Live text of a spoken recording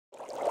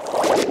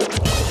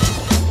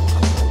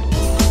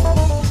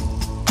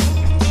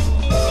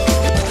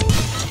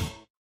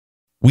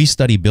We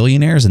Study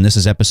Billionaires, and this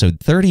is episode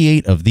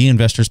 38 of the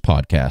Investors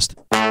Podcast.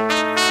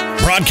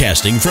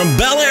 Broadcasting from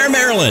Bel Air,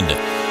 Maryland,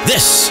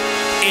 this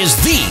is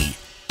the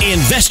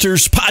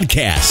Investors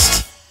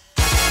Podcast.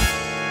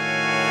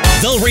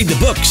 They'll read the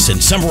books and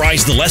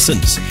summarize the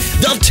lessons.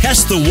 They'll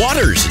test the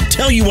waters and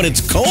tell you when it's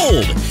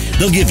cold.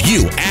 They'll give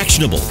you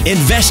actionable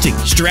investing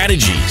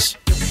strategies.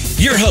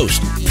 Your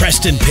host,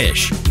 Preston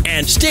Pish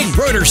and Stig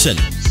Broderson.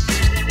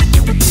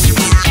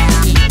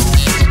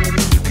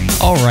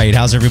 All right,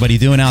 how's everybody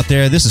doing out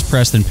there? This is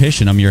Preston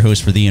Pish, and I'm your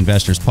host for the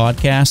Investors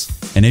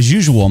Podcast. And as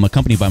usual, I'm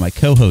accompanied by my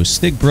co-host,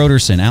 Stig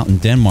Broderson, out in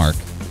Denmark.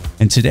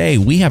 And today,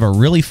 we have a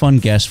really fun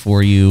guest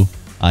for you.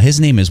 His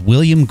name is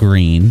William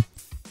Green.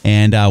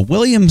 And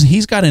Williams,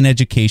 he's got an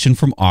education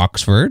from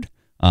Oxford,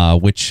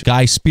 which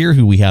Guy Spear,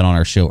 who we had on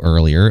our show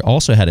earlier,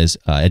 also had his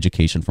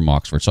education from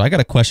Oxford. So I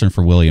got a question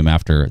for William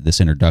after this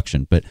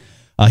introduction. But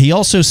he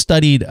also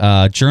studied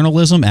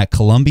journalism at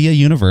Columbia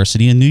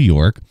University in New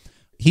York.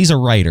 He's a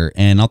writer,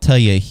 and I'll tell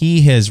you,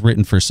 he has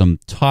written for some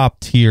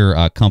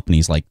top-tier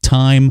companies like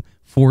Time,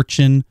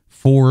 Fortune,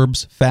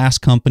 Forbes,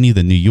 Fast Company,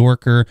 The New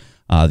Yorker,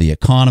 The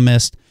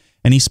Economist,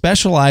 and he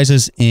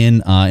specializes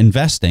in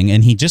investing,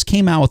 and he just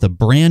came out with a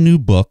brand new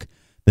book.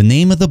 The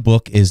name of the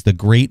book is The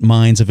Great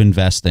Minds of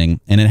Investing,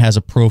 and it has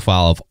a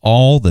profile of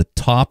all the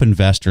top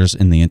investors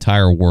in the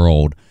entire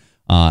world,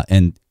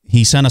 and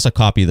he sent us a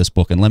copy of this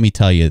book, and let me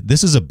tell you,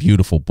 this is a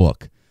beautiful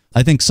book.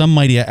 I think some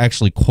might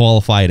actually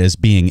qualify it as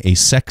being a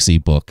sexy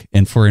book.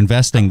 And for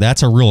investing,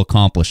 that's a real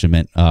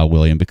accomplishment,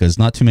 William, because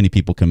not too many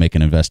people can make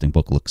an investing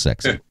book look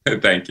sexy.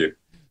 Thank you.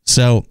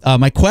 So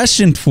my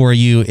question for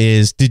you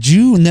is, did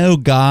you know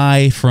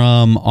Guy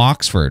from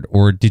Oxford,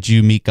 or did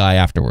you meet Guy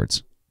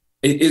afterwards?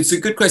 It's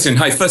a good question.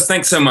 Hi, first,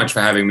 thanks so much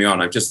for having me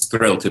on. I'm just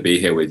thrilled to be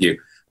here with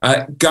you.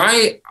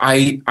 Guy,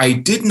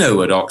 I did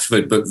know at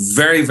Oxford, but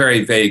very,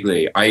 very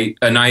vaguely. I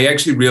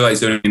actually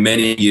realized only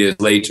many years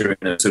later,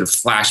 in a sort of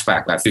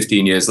flashback, about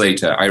 15 years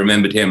later, I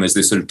remembered him as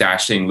this sort of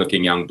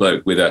dashing-looking young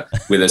bloke with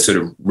a sort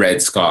of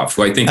red scarf,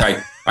 who I think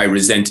I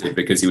resented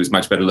because he was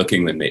much better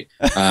looking than me.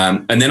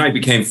 And then I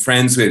became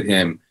friends with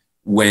him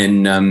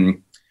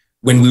when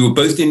we were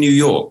both in New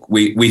York.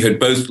 We had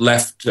both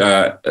left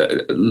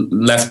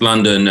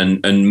London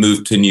and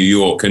moved to New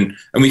York, and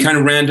we kind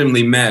of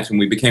randomly met and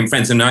we became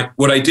friends. And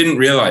what I didn't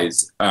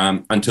realize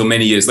until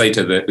many years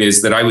later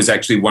is that I was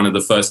actually one of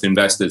the first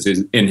investors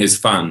in his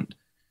fund,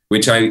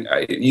 which I'm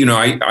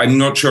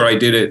not sure I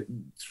did it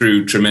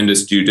through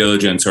tremendous due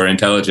diligence or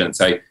intelligence.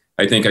 I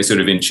think I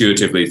sort of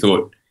intuitively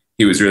thought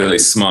he was really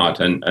smart,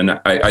 and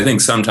I think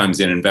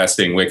sometimes in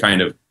investing we're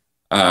kind of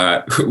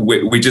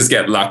we just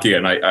get lucky,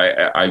 and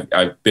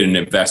I've been an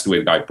investor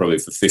with Guy probably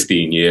for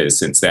 15 years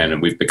since then,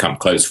 and we've become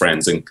close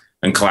friends and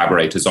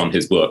collaborators on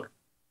his work.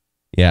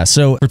 Yeah,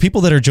 so for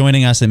people that are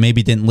joining us that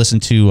maybe didn't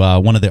listen to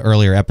one of the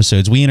earlier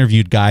episodes, we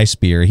interviewed Guy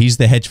Spear. He's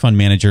the hedge fund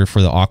manager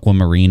for the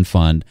Aquamarine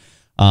Fund.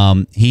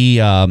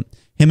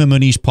 Him and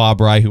Mohnish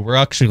Pabrai, who we're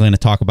actually going to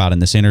talk about in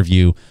this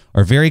interview,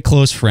 are very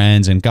close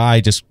friends, and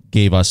Guy just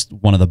gave us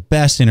one of the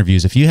best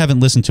interviews. If you haven't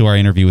listened to our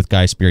interview with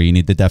Guy Spear, you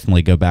need to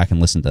definitely go back and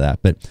listen to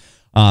that. But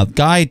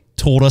Guy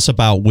told us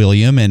about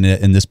William and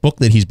this book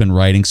that he's been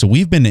writing. So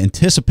we've been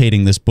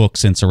anticipating this book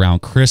since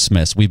around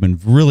Christmas. We've been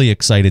really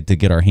excited to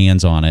get our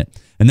hands on it.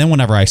 And then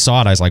whenever I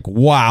saw it, I was like,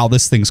 wow,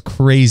 this thing's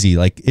crazy.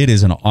 Like, it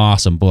is an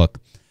awesome book.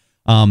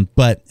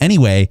 But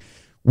anyway,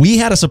 we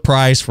had a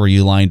surprise for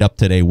you lined up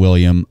today,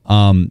 William.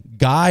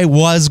 Guy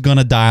was going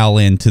to dial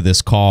into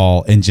this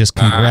call and just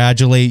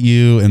congratulate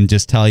you and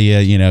just tell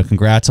you,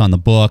 congrats on the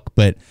book.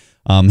 But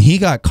he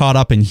got caught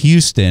up in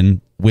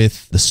Houston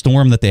with the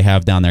storm that they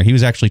have down there. He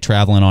was actually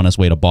traveling on his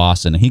way to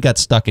Boston, and he got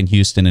stuck in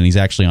Houston, and he's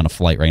actually on a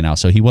flight right now.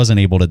 So he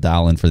wasn't able to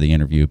dial in for the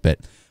interview,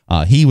 but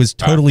he was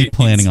totally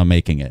planning on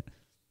making it.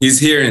 He's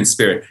here in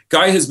spirit.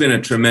 Guy has been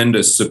a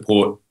tremendous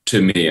support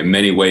to me in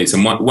many ways.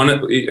 And one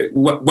of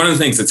the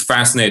things that's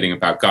fascinating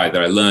about Guy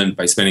that I learned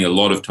by spending a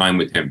lot of time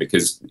with him,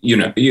 because,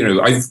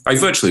 I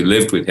virtually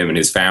lived with him and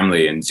his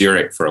family in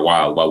Zurich for a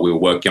while we were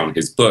working on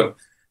his book,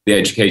 The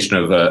Education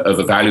of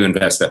a Value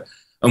Investor.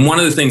 And one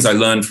of the things I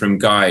learned from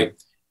Guy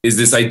is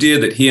this idea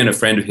that he and a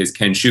friend of his,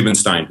 Ken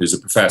Schubenstein, who's a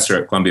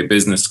professor at Columbia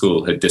Business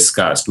School, had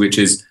discussed, which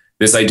is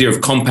this idea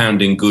of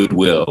compounding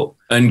goodwill.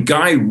 And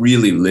Guy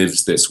really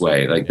lives this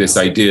way, like this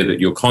idea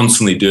that you're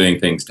constantly doing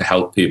things to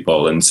help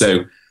people. And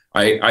so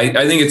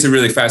I think it's a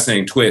really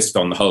fascinating twist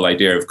on the whole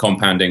idea of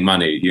compounding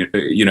money.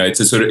 It's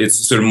a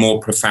sort of more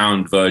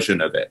profound version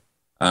of it.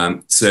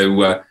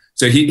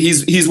 So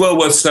he's well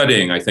worth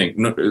studying, I think.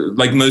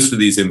 Like most of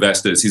these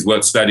investors, he's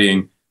worth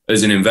studying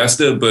as an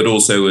investor, but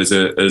also as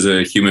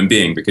a human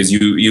being, because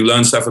you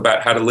learn stuff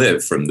about how to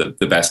live from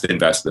the best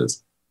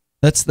investors.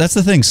 That's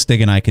the thing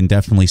Stig and I can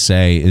definitely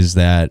say is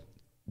that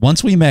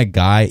once we met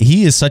Guy,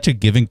 he is such a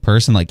giving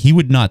person. Like, he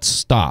would not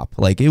stop.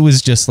 Like, it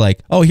was just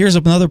like, oh, here's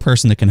another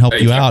person that can help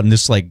you out. And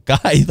just like,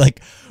 Guy,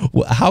 like,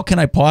 how can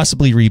I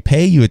possibly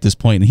repay you at this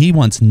point? And he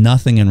wants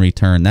nothing in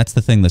return. That's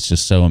the thing that's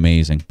just so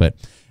amazing. But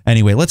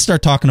anyway, let's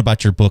start talking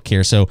about your book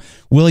here. So,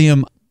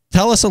 William,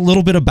 tell us a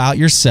little bit about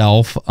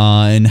yourself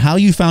and how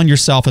you found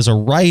yourself as a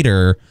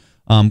writer,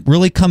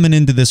 really coming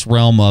into this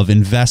realm of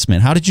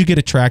investment. How did you get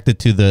attracted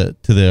to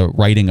the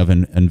writing of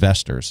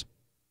investors?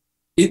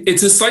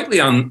 It's a slightly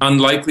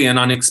unlikely and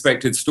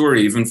unexpected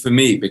story, even for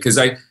me, because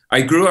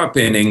I grew up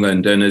in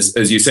England. And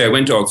as you say, I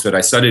went to Oxford.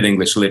 I studied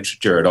English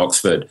literature at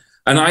Oxford.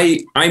 And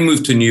I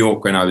moved to New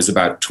York when I was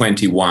about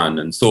 21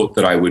 and thought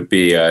that I would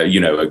be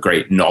a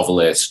great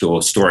novelist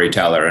or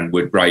storyteller and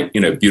would write,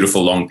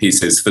 beautiful long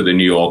pieces for the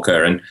New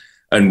Yorker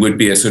and would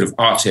be a sort of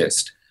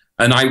artist.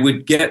 And I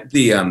would get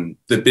the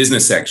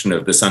business section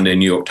of the Sunday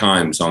New York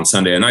Times on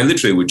Sunday, and I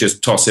literally would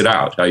just toss it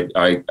out.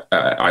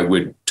 I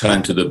would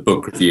turn to the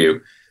book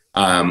review,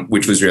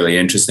 which was really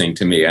interesting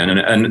to me.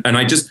 And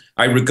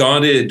I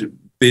regarded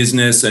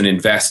business and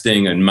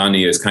investing and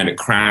money as kind of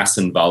crass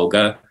and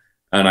vulgar.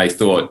 And I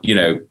thought,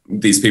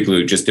 these people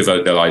who just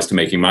devote their lives to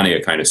making money are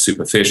kind of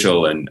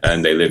superficial and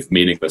they live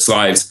meaningless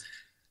lives.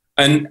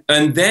 And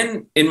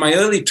then in my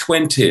early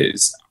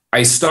 20s,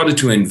 I started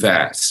to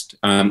invest.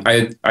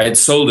 I had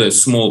sold a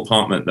small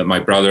apartment that my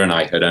brother and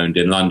I had owned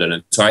in London.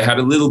 And so I had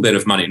a little bit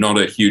of money, not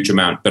a huge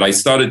amount, but I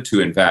started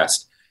to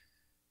invest.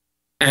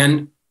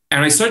 And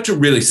I started to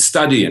really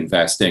study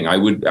investing. I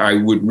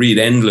would read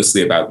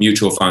endlessly about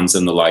mutual funds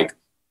and the like.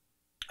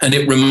 And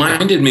it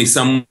reminded me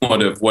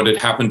somewhat of what had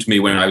happened to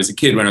me when I was a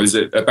kid, when I was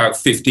about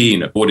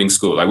 15 at boarding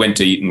school. I went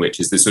to Eton, which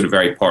is this sort of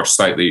very posh,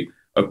 slightly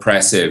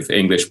oppressive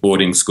English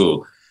boarding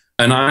school.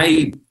 And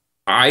I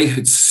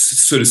had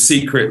sort of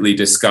secretly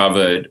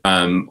discovered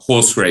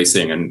horse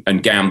racing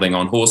and gambling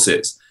on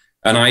horses.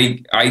 And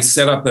I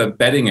set up a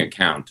betting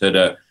account at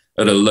a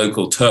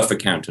local turf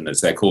accountant, as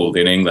they're called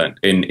in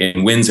England,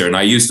 in Windsor. And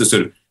I used to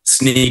sort of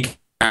sneak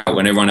out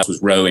when everyone else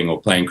was rowing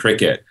or playing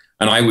cricket.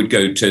 And I would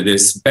go to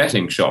this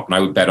betting shop and I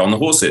would bet on the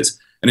horses.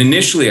 And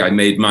initially I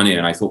made money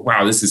and I thought,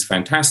 wow, this is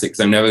fantastic because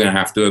I'm never going to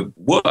have to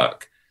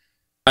work.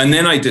 And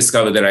then I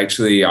discovered that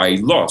actually I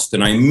lost,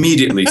 and I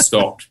immediately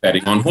stopped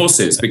betting on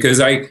horses because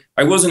I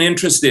wasn't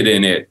interested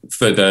in it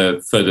for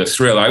the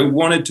thrill. I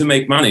wanted to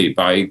make money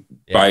by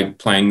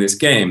playing this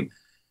game.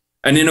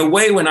 And in a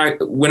way, when I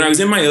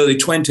was in my early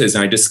 20s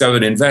and I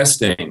discovered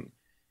investing,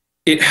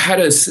 it had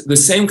the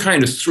same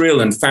kind of thrill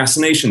and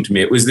fascination to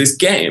me. It was this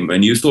game,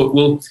 and you thought,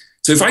 well,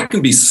 so if I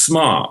can be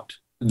smart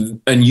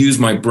and use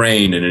my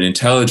brain in an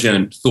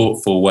intelligent,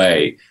 thoughtful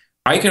way,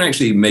 I can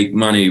actually make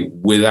money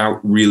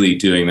without really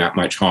doing that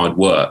much hard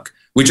work,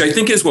 which I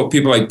think is what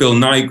people like Bill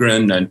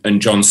Nygren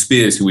and John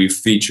Spears, who we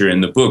feature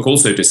in the book,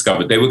 also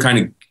discovered. They were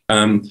kind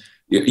of,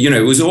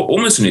 it was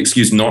almost an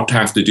excuse not to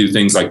have to do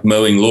things like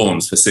mowing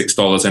lawns for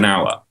 $6 an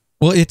hour.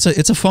 Well, it's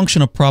a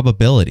function of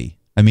probability.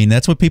 I mean,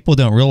 that's what people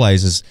don't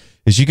realize is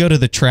you go to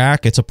the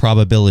track, it's a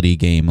probability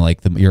game, like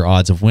your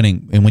odds of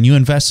winning. And when you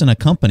invest in a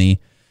company,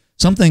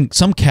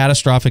 some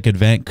catastrophic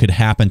event could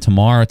happen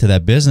tomorrow to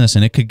that business,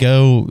 and it could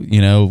go,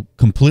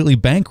 completely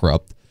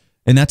bankrupt.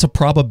 And that's a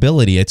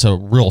probability. It's a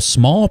real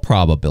small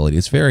probability.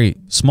 It's very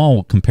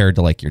small compared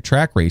to like your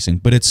track racing,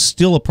 but it's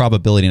still a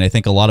probability. And I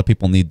think a lot of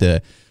people need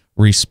to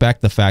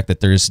respect the fact that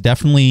there's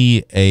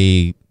definitely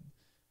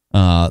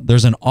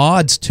there's an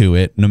odds to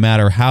it, no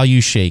matter how you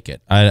shake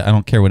it. I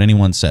don't care what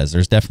anyone says.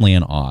 There's definitely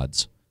an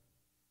odds.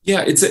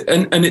 Yeah, it's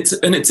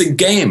a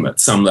game at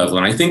some level,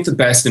 and I think the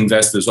best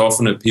investors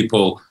often are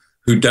people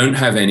who don't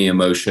have any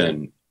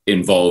emotion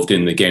involved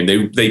in the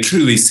game. They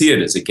truly see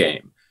it as a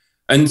game,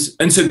 and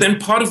so then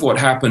part of what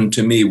happened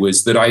to me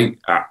was that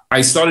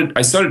I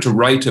started to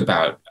write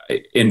about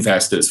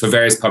investors for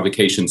various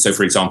publications. So,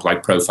 for example, I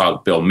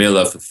profiled Bill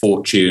Miller for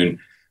Fortune.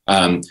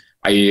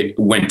 I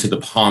went to the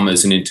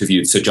Bahamas and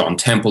interviewed Sir John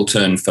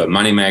Templeton for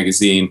Money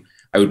Magazine.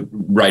 I would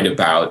write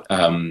about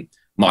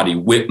Marty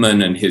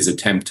Whitman and his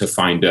attempt to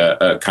find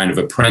a kind of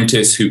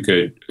apprentice who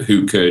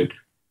could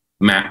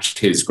match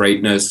his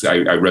greatness.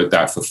 I wrote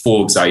that for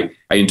Forbes. I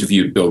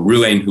interviewed Bill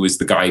Ruane, who was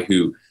the guy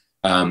who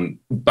when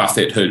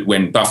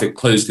Buffett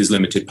closed his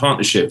limited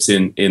partnerships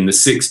in the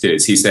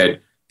 60s, he said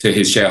to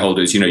his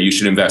shareholders, you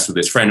should invest with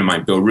this friend of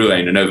mine, Bill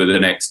Ruane. And over the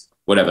next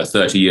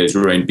 30 years,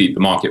 Ruane beat the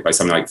market by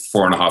something like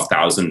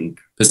 4,500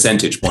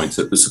 percentage points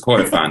at the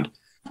Sequoia Fund.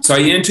 So I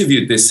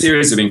interviewed this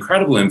series of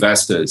incredible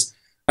investors,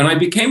 and I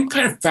became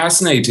kind of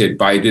fascinated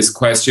by this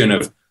question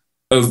of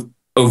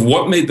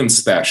what made them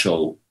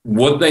special,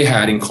 what they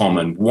had in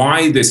common,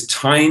 why this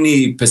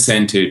tiny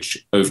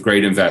percentage of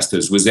great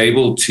investors was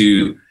able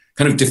to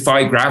kind of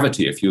defy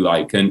gravity, if you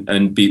like,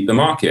 and beat the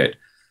market.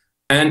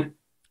 And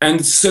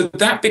so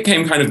that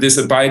became kind of this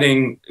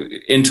abiding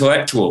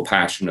intellectual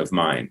passion of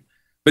mine.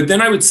 But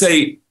then I would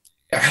say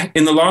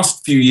in the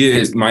last few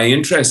years, my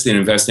interest in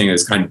investing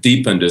has kind of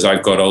deepened as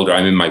I've got older.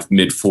 I'm in my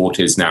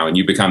mid-40s now, and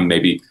you become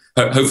maybe,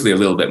 hopefully, a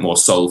little bit more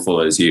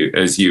soulful as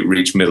you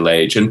reach middle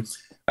age. And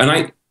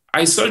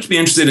I started to be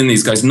interested in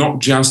these guys, not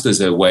just as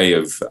a way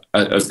of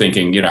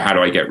thinking, how do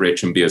I get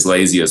rich and be as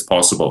lazy as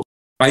possible?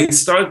 I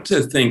started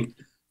to think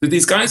that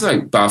these guys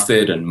like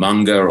Buffett and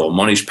Munger or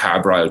Mohnish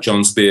Pabrai or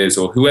John Spears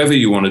or whoever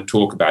you want to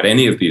talk about,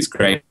 any of these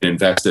great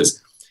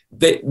investors,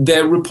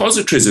 they're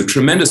repositories of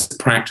tremendous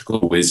practical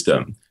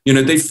wisdom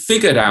They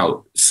figured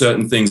out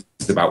certain things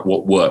about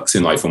what works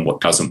in life and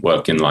what doesn't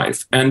work in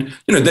life. And,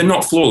 they're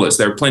not flawless.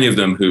 There are plenty of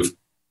them who've,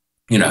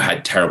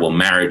 had terrible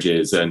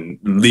marriages and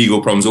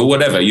legal problems or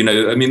whatever,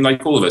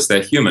 like all of us,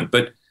 they're human.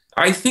 But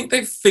I think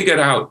they've figured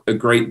out a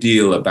great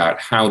deal about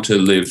how to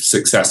live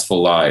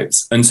successful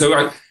lives. And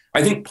so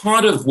I think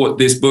part of what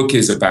this book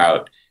is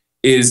about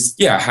is,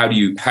 how do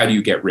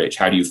you get rich?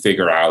 How do you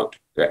figure out,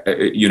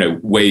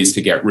 ways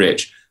to get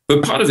rich?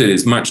 But part of it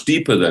is much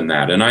deeper than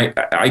that. And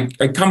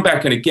I come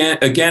back and again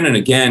and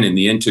again in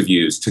the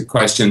interviews to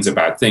questions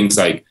about things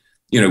like,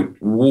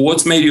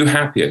 what's made you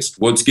happiest?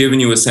 What's given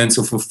you a sense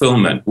of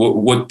fulfillment?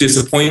 What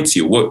disappoints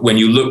you? When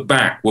you look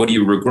back, what do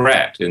you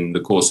regret in the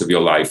course of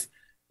your life?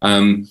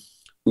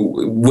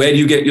 Where do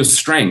you get your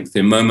strength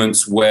in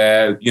moments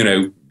where,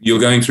 you're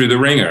going through the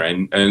ringer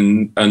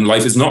and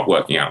life is not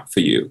working out for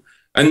you?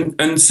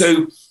 And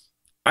so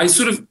I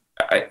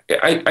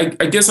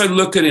guess I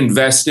look at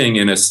investing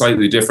in a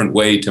slightly different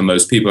way to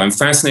most people. I'm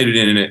fascinated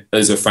in it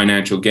as a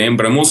financial game,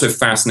 but I'm also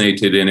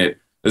fascinated in it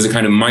as a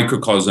kind of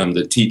microcosm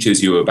that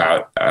teaches you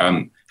about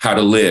how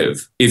to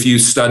live if you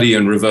study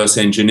and reverse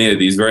engineer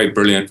these very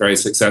brilliant, very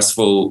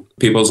successful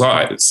people's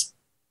lives.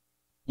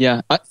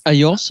 Yeah. Are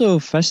you also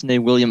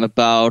fascinated, William,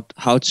 about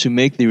how to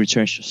make the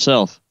returns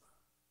yourself?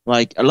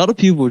 Like, a lot of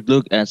people would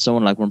look at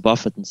someone like Warren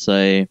Buffett and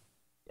say,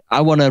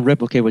 I want to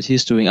replicate what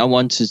he's doing. I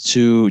wanted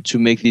to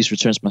make these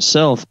returns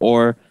myself.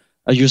 Or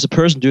you as a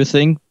person, do you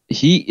think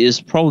he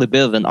is probably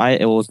better than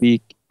I will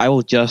be? I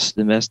will just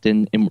invest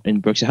in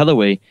Berkshire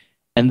Hathaway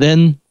and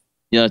then,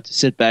 to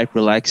sit back,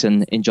 relax,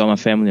 and enjoy my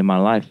family and my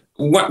life.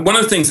 One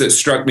of the things that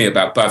struck me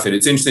about Buffett,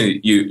 it's interesting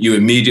that you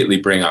immediately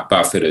bring up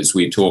Buffett as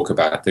we talk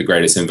about the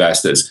greatest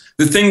investors.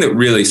 The thing that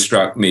really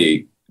struck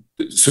me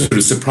sort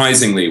of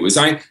surprisingly was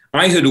I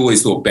had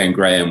always thought Ben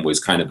Graham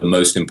was kind of the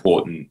most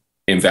important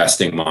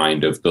investing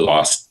mind of the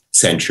last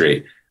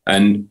century.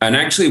 And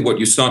actually what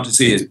you start to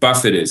see is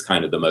Buffett is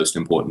kind of the most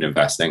important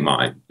investing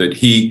mind, that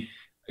he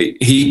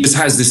just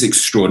has this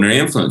extraordinary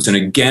influence. And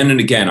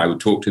again, I would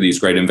talk to these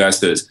great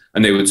investors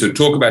and they would sort of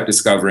talk about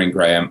discovering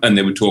Graham and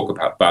they would talk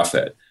about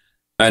Buffett.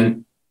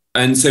 And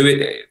so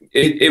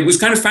it was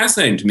kind of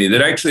fascinating to me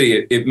that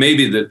actually it may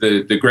be that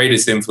the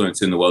greatest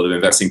influence in the world of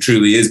investing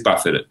truly is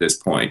Buffett at this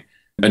point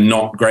and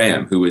not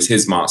Graham, who was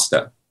his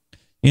master.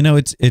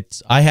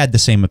 I had the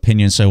same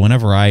opinion. So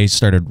whenever I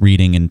started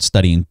reading and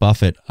studying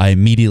Buffett, I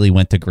immediately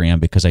went to Graham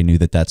because I knew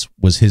that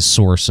was his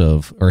source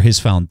of, or his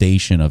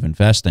foundation of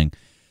investing.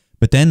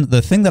 But then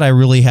the thing that I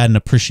really had an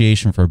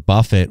appreciation for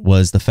Buffett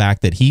was the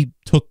fact that he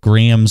took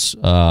Graham's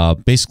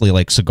basically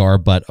like cigar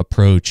butt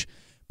approach,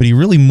 but he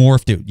really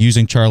morphed it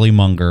using Charlie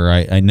Munger.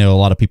 I know a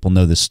lot of people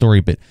know this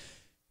story, but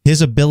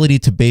his ability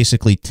to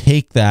basically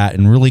take that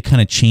and really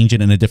kind of change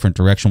it in a different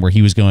direction where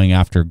he was going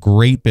after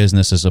great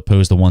business as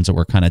opposed to ones that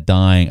were kind of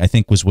dying, I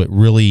think was what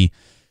really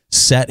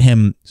set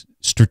him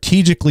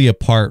strategically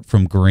apart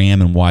from Graham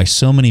and why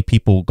so many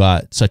people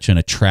got such an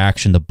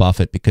attraction to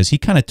Buffett, because he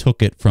kind of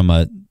took it from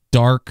a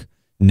dark,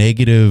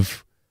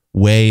 negative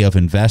way of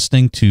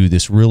investing to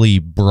this really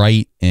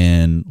bright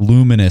and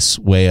luminous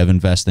way of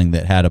investing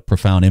that had a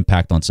profound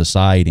impact on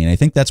society. And I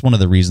think that's one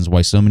of the reasons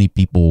why so many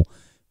people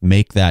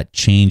make that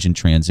change and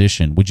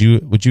transition. Would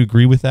you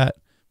agree with that,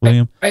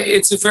 William?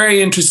 It's a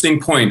very interesting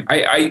point.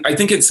 I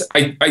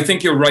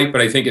think you're right, but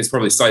I think it's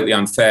probably slightly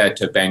unfair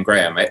to Ben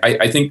Graham.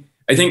 I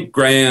think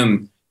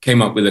Graham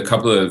came up with a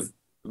couple of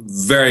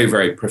very,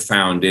 very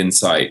profound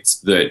insights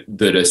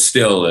that are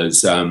still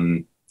as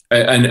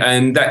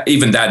and that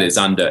even that is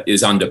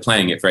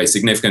underplaying it very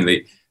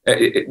significantly.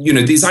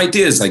 These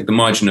ideas like the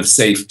margin of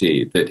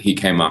safety that he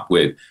came up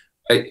with.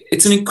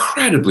 It's an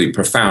incredibly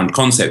profound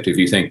concept, if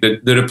you think,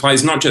 that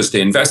applies not just to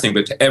investing,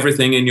 but to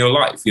everything in your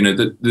life.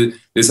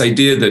 This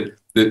idea that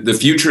the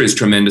future is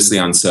tremendously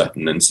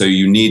uncertain, and so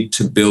you need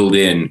to build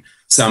in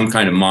some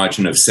kind of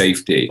margin of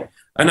safety.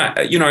 And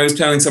I was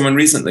telling someone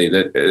recently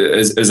that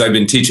as I've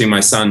been teaching my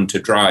son to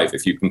drive,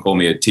 if you can call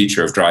me a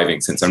teacher of driving,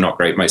 since I'm not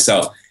great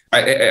myself,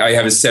 I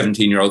have a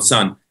 17-year-old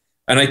son.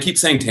 And I keep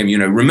saying to him,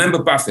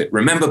 remember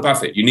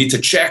Buffett. You need to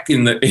check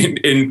in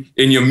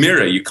your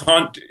mirror. You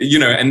can't,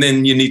 and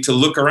then you need to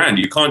look around.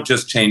 You can't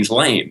just change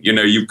lane.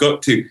 You've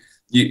got to,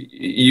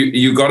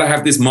 you've got to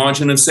have this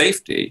margin of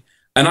safety.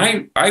 And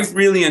I've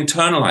really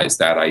internalized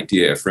that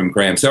idea from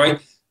Graham. So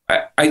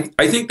I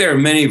think there are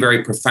many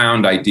very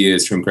profound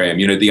ideas from Graham.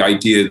 The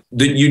idea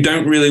that you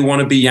don't really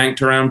want to be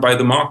yanked around by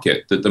the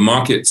market, that the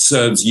market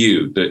serves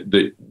you,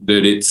 that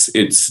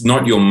it's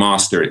not your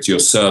master, it's your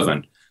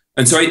servant.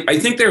 And so I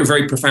think there are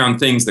very profound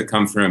things that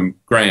come from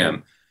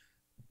Graham.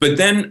 But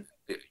then,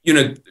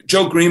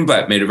 Joel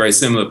Greenblatt made a very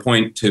similar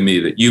point to me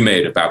that you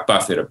made about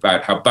Buffett,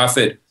 about how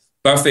Buffett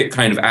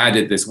kind of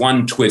added this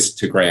one twist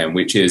to Graham,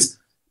 which is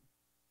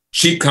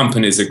cheap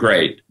companies are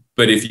great,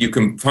 but if you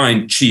can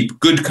find cheap,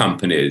 good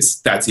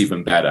companies, that's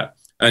even better.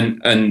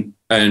 And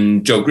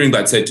Joel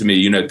Greenblatt said to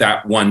me,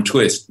 that one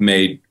twist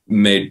made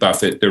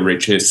Buffett the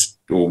richest,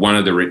 or one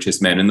of the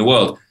richest men in the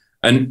world.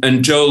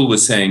 And Joel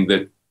was saying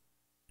that,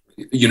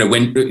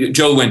 when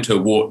Joel went to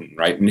Wharton,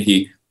 right, and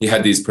he he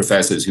had these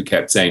professors who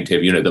kept saying to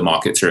him, the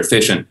markets are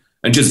efficient,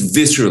 and just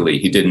viscerally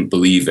he didn't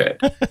believe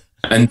it.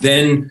 And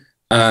then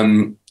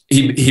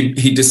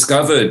he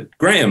discovered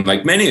Graham,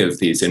 like many of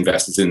these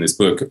investors in this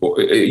book.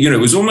 It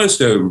was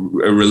almost a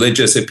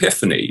religious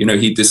epiphany.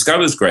 He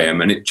discovers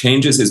Graham, and it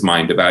changes his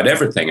mind about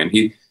everything. And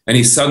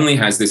he suddenly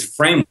has this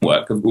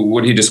framework of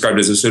what he described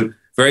as a sort of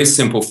very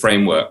simple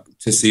framework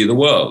to see the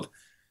world.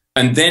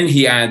 And then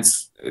he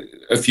adds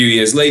a few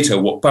years later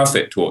what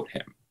Buffett taught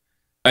him.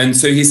 And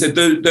so he said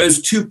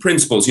those two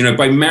principles,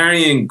 by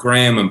marrying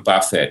Graham and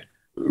Buffett,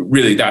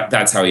 really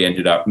that's how he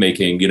ended up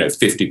making,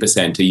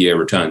 50% a year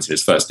returns in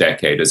his first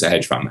decade as a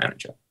hedge fund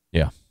manager.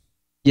 Yeah.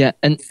 Yeah.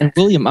 And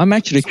William, I'm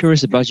actually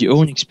curious about your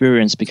own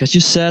experience, because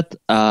you said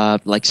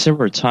like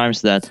several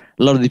times that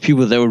a lot of the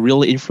people that were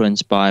really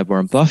influenced by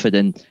Warren Buffett,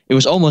 and it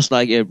was almost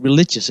like a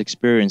religious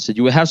experience, that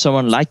you would have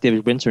someone like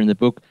David Winter in the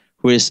book,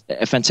 who is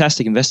a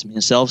fantastic investor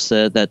himself,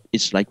 said that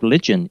it's like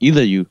religion.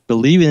 Either you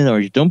believe in it or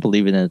you don't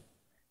believe in it.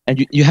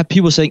 And you have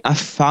people saying, I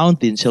found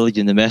the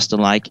intelligent investor,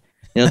 like,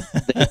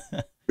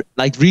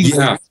 like real,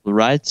 yeah.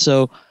 Right?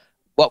 So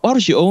what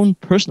was your own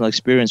personal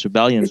experience with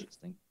value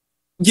investing?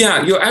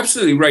 Yeah, you're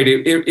absolutely right.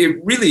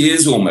 It really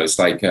is almost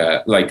like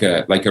a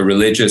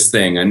religious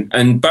thing.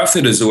 And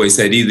Buffett has always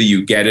said, either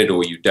you get it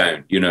or you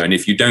don't, and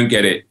if you don't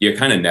get it, you're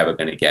kind of never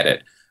going to get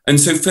it. And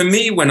so for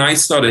me, when I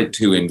started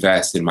to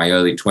invest in my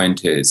early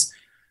 20s,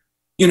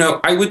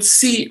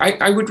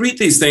 I would read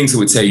these things that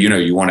would say,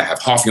 you want to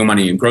have half your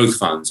money in growth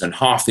funds and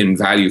half in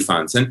value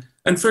funds.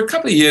 And for a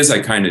couple of years, I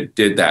kind of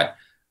did that.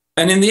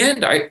 And in the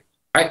end, I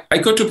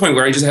got to a point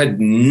where I just had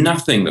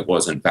nothing that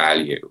wasn't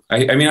value.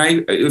 I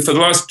mean, for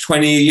the last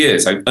 20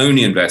 years, I've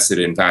only invested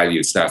in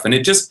value stuff. And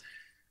it just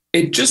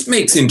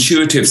makes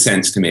intuitive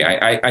sense to me.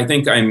 I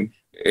think I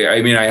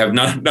have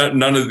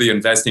none of the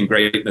investing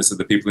greatness of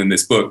the people in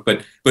this book,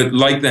 but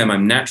like them,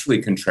 I'm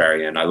naturally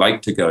contrarian. I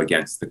like to go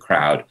against the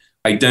crowd.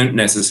 I don't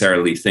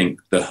necessarily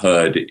think the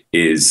herd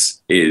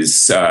is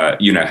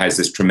has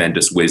this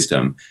tremendous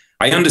wisdom.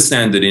 I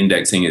understand that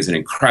indexing is an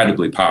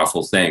incredibly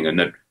powerful thing, and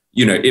that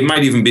it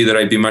might even be that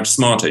I'd be much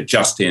smarter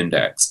just to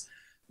index.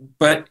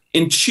 But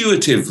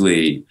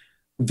intuitively,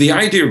 the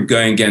idea of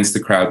going against the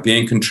crowd,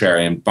 being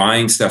contrarian,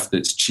 buying stuff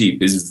that's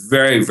cheap is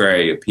very,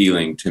 very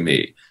appealing to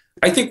me.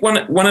 I think one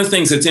of the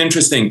things that's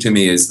interesting to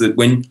me is that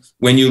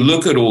when you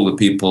look at all the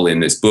people in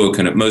this book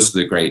and at most of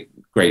the great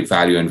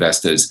value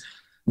investors,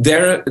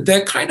 they're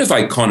kind of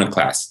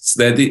iconoclasts.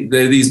 They're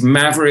these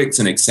mavericks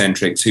and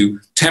eccentrics who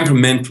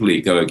temperamentally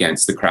go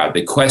against the crowd.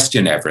 They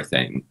question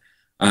everything.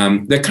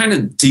 They're kind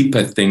of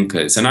deeper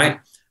thinkers. And I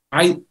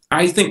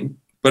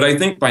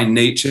think by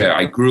nature,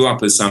 I grew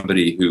up as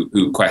somebody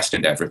who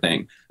questioned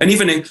everything. And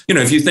even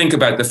if you think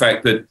about the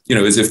fact that,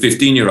 as a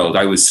 15-year-old,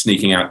 I was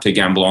sneaking out to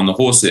gamble on the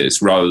horses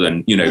rather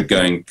than,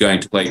 going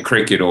to play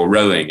cricket or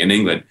rowing in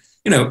England,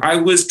 I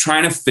was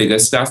trying to figure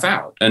stuff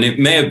out. And it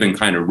may have been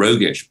kind of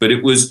roguish, but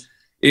it was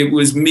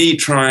me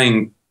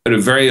trying at a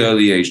very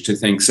early age to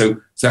think,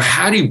 so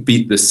how do you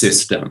beat the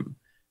system?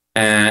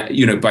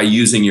 By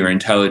using your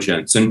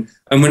intelligence. And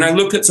when I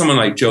look at someone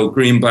like Joel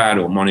Greenblatt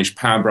or Mohnish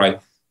Pabrai,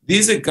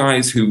 these are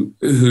guys who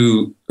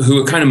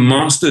are kind of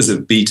masters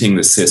of beating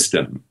the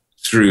system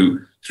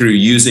through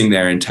using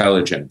their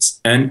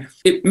intelligence. And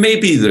it may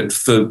be that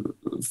for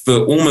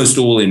almost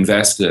all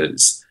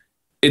investors,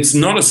 it's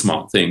not a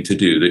smart thing to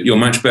do, that you're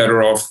much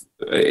better off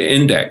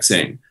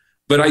indexing.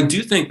 But I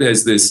do think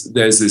there's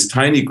this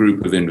tiny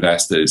group of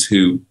investors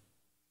who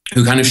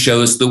kind of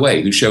show us the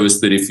way, who show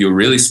us that if you're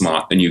really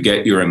smart and you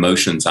get your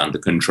emotions under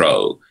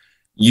control,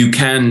 you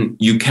can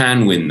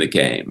win the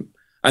game.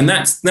 And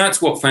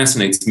that's what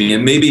fascinates me.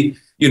 And maybe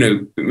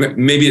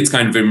it's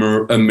kind of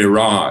a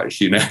mirage,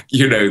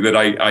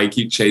 that I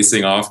keep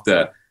chasing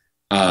after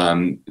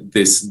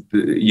this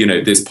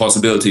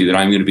possibility that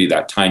I'm going to be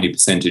that tiny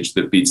percentage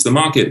that beats the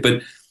market.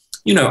 But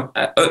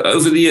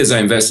over the years, I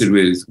invested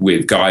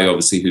with Guy,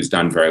 obviously, who's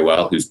done very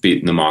well, who's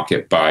beaten the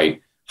market by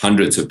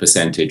hundreds of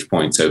percentage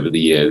points over the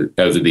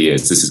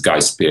years. This is Guy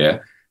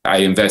Spear.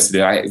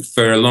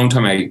 For a long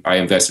time, I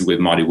invested with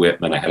Marty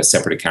Whitman. I had a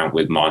separate account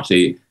with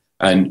Marty.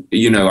 And,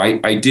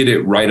 I did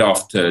it right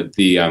after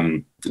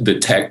the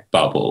tech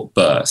bubble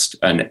burst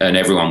and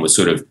everyone was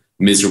sort of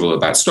miserable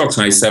about stocks.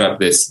 And I set up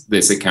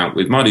this account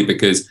with Marty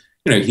because,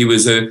 he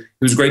was a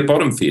great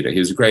bottom feeder. He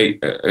was a great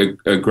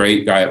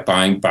guy at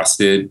buying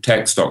busted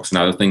tech stocks and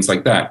other things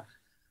like that.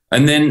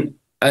 And then,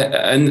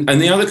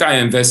 and the other guy I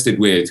invested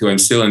with, who I'm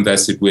still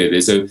invested with,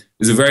 is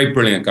a very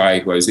brilliant guy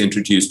who I was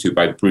introduced to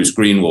by Bruce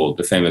Greenwald,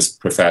 the famous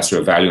professor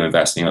of value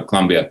investing at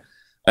Columbia.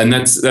 And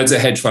that's a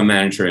hedge fund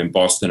manager in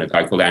Boston, a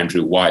guy called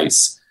Andrew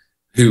Weiss,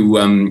 who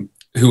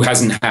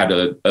hasn't had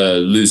a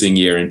losing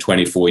year in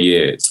 24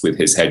 years with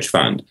his hedge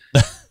fund.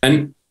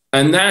 and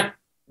that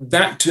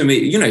to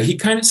me, he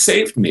kind of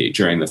saved me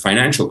during the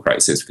financial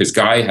crisis, because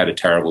Guy had a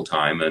terrible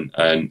time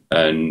and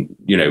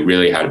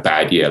really had a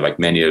bad year, like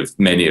many of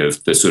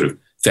the sort of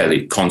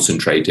fairly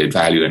concentrated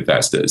value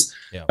investors.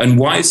 Yeah. And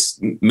Weiss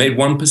made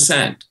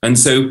 1%. And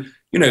so,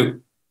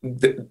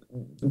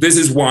 this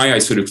is why I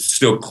sort of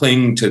still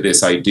cling to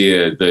this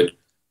idea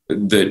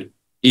that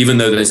even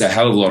though there's a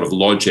hell of a lot of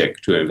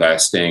logic to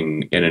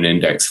investing in an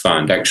index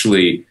fund,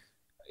 actually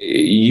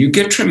you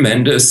get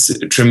tremendous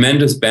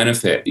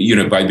benefit,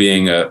 by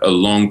being a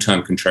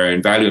long-term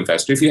contrarian value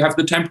investor if you have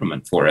the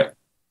temperament for it.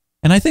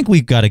 And I think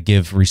we've got to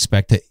give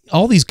respect to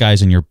all these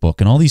guys in your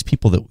book and all these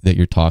people that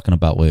you're talking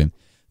about, William.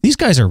 These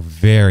guys are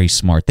very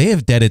smart. They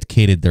have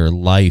dedicated their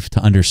life to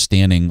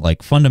understanding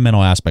like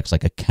fundamental aspects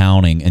like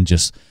accounting and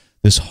just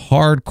this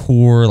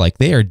hardcore, like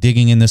they are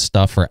digging in this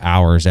stuff for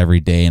hours every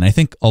day. And I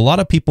think a lot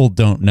of people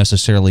don't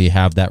necessarily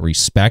have that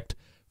respect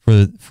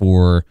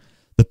for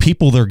the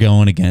people they're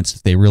going against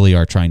if they really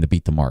are trying to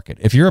beat the market.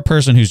 If you're a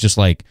person who's just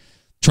like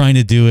trying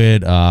to do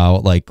it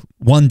like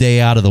one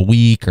day out of the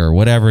week or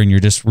whatever, and you're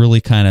just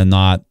really kind of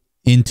not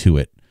into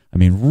it, I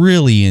mean,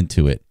 really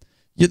into it,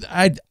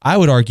 I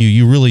would argue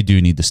you really do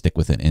need to stick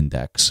with an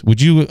index. Would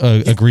you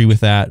agree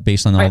with that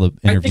based on all the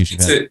interviews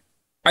you've had?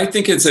 I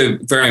think it's a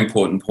very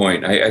important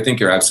point. I think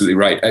you're absolutely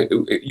right.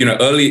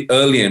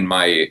 Early in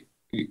my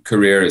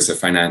career as a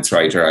finance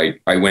writer,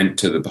 I went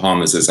to the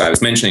Bahamas, as I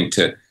was mentioning,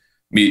 to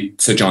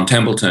meet Sir John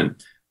Templeton,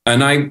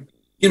 and I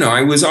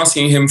was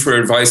asking him for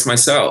advice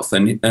myself,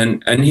 and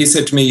he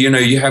said to me,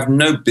 you have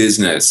no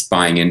business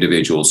buying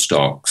individual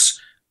stocks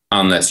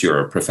unless you're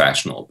a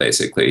professional.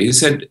 Basically, he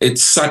said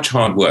it's such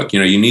hard work.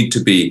 You need to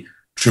be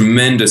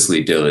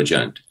tremendously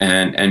diligent.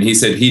 And he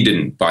said he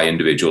didn't buy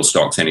individual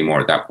stocks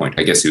anymore at that point.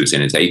 I guess he was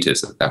in his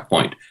 80s at that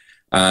point.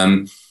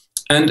 I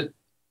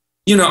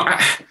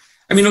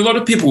mean, a lot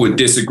of people would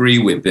disagree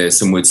with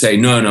this and would say,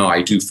 no,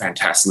 I do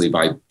fantastically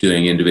by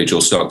doing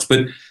individual stocks.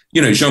 But,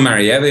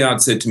 Jean-Marie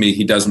Eveillard said to me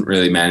he doesn't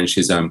really manage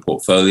his own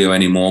portfolio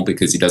anymore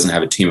because he doesn't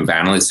have a team of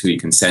analysts who he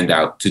can send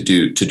out to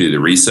do the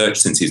research,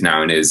 since he's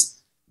now in his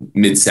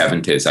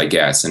mid-70s, I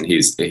guess. And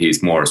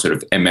he's more a sort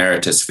of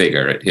emeritus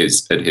figure at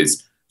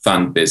his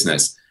fund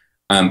business.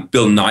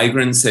 Bill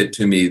Nygren said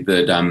to me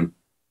that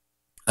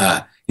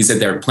he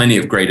said there are plenty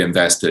of great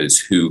investors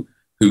who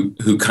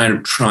kind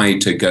of try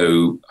to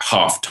go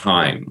half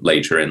time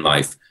later in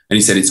life, and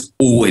he said it's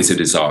always a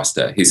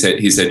disaster. He said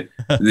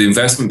the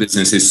investment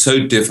business is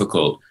so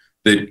difficult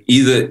that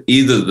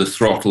either the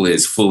throttle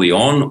is fully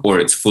on or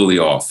it's fully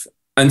off.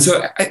 And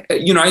so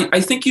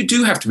I think you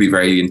do have to be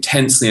very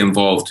intensely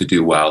involved to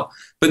do well.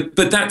 But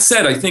that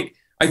said, I think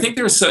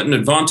there are certain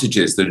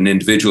advantages that an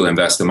individual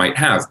investor might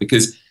have,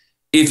 because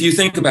if you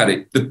think about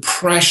it, the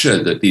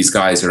pressure that these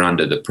guys are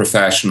under, the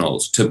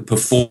professionals, to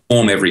perform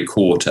every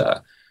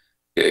quarter,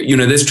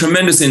 there's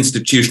tremendous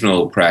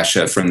institutional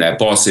pressure from their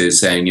bosses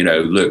saying,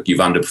 look, you've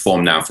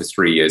underperformed now for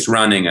 3 years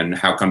running, and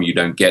how come you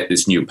don't get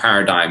this new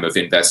paradigm of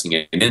investing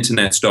in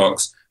internet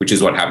stocks, which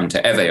is what happened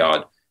to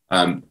Eveillard.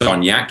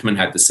 Don Yachtman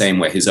had the same,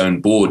 where his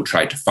own board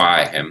tried to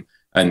fire him.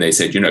 And they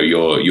said,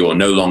 you're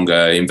no longer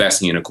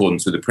investing in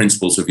accordance with the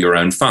principles of your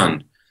own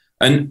fund.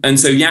 And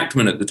so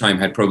Yachtman at the time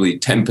had probably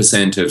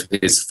 10% of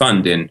his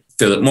fund in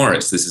Philip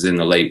Morris. This is in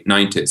the late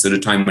 90s, at a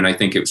time when I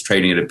think it was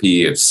trading at a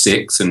PE of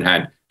 6 and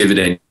had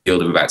dividend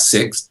yield of about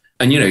 6.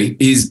 And,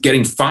 he's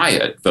getting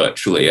fired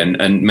virtually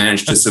and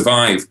managed to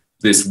survive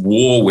this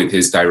war with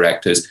his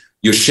directors.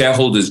 Your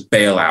shareholders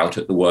bail out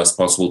at the worst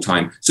possible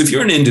time. So if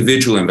you're an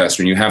individual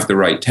investor and you have the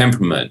right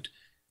temperament,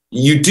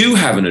 you do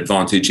have an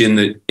advantage in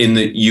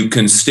that you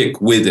can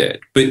stick with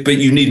it, but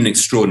you need an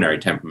extraordinary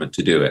temperament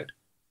to do it.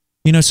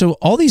 So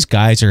all these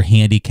guys are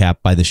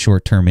handicapped by the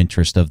short-term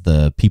interest of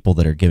the people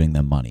that are giving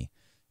them money.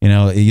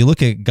 You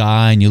look at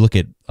Guy and you look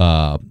at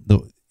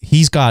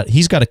he's got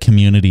a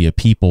community of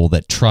people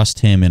that trust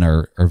him and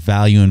are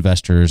value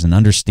investors and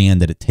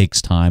understand that it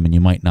takes time and you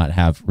might not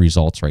have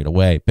results right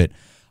away. But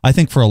I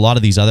think for a lot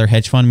of these other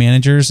hedge fund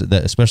managers,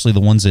 that especially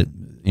the ones that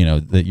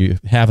that you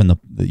have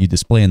that you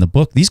display in the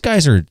book, these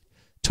guys are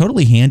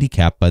totally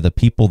handicapped by the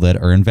people that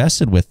are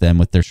invested with them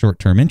with their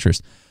short-term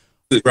interest.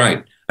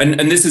 Right. And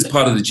this is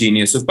part of the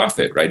genius of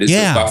Buffett, right? Is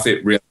that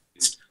Buffett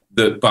realized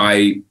that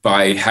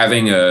by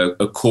having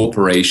a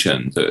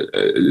corporation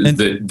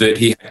that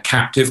he had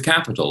captive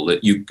capital,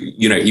 that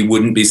he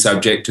wouldn't be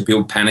subject to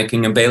people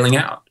panicking and bailing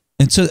out.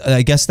 And so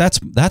I guess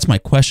that's my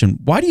question.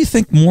 Why do you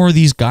think more of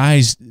these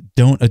guys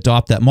don't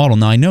adopt that model?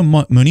 Now, I know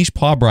Mohnish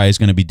Pabrai is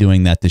going to be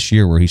doing that this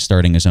year, where he's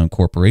starting his own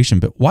corporation,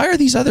 but why are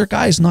these other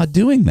guys not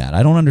doing that?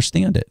 I don't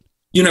understand it.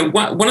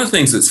 One of the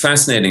things that's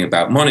fascinating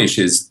about Mohnish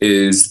is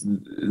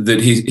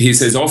that he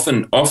says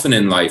often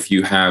in life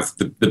you have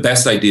the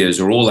best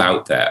ideas are all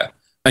out there,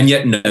 and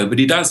yet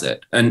nobody does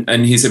it.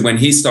 And he said when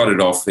he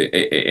started off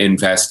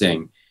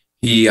investing,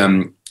 he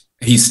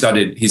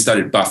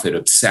studied Buffett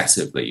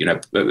obsessively.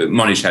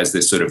 Mohnish has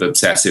this sort of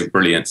obsessive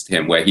brilliance to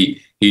him, where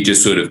he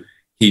just sort of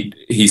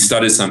he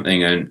studies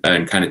something and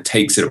kind of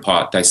takes it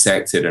apart,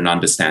 dissects it, and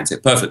understands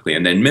it perfectly,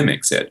 and then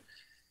mimics it.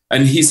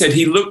 And he said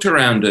he looked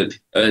around at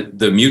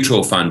the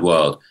mutual fund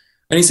world,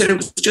 and he said it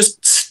was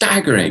just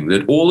staggering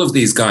that all of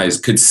these guys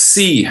could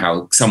see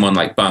how someone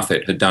like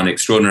Buffett had done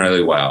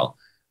extraordinarily well,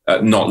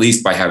 not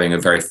least by having a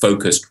very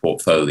focused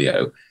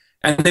portfolio.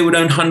 And they would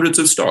own hundreds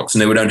of stocks,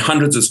 and they would own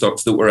hundreds of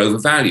stocks that were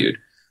overvalued.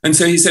 And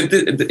so he said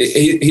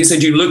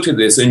you looked at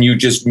this and you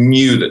just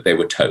knew that they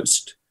were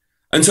toast.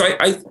 And so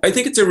I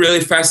think it's a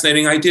really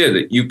fascinating idea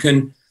that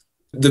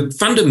the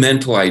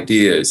fundamental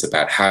ideas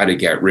about how to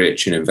get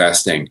rich in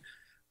investing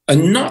are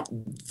not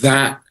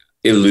that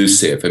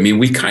elusive. I mean,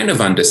 we kind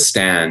of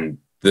understand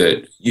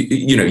that,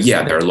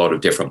 yeah, there are a lot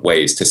of different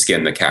ways to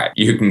skin the cat.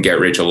 You can get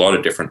rich a lot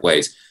of different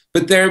ways,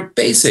 but there are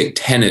basic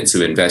tenets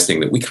of investing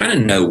that we kind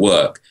of know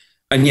work.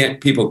 And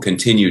yet people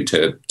continue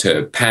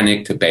to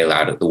panic, to bail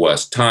out at the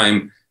worst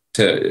time,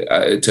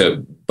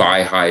 to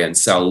buy high and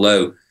sell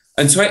low.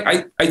 And so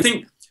I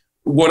think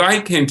what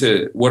I came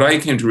to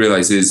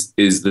realize is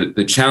that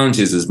the challenge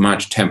is as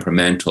much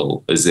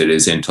temperamental as it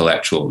is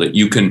intellectual. That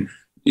you can,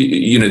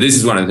 this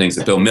is one of the things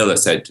that Bill Miller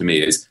said to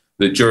me, is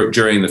that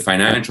during the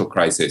financial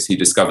crisis, he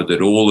discovered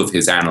that all of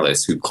his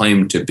analysts who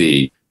claimed to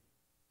be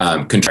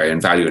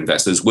contrarian value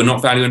investors were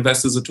not value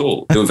investors at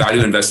all. They were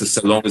value investors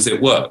so long as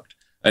it worked.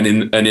 And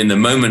in the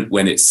moment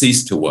when it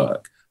ceased to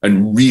work,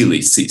 and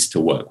really ceased to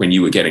work, when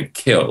you were getting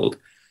killed,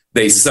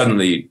 they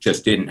suddenly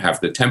just didn't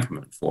have the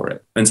temperament for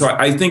it. And so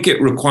I think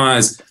it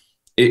requires,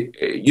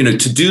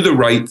 to do the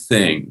right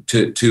thing,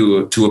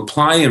 to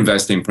apply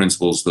investing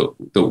principles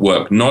that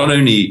work, not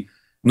only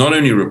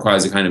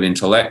requires a kind of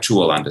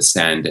intellectual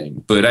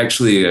understanding, but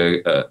actually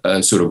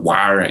a sort of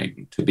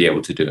wiring to be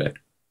able to do it.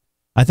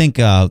 I think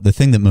the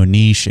thing that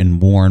Mohnish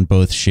and Warren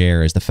both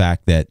share is the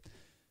fact that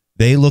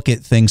they look at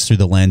things through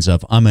the lens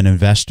of, I'm an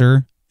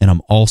investor and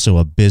I'm also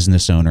a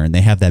business owner, and they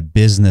have that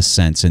business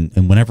sense.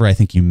 And whenever I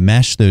think you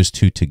mesh those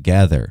two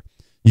together,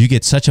 you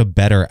get such a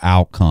better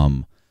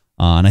outcome.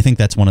 And I think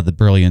that's one of the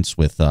brilliance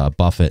with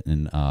Buffett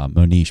and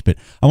Mohnish. But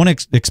I want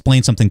to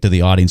explain something to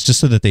the audience just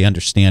so that they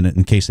understand it,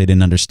 in case they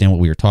didn't understand what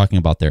we were talking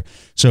about there.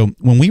 So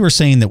when we were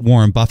saying that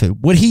Warren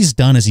Buffett, what he's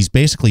done is he's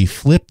basically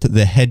flipped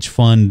the hedge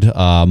fund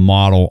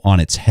model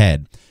on its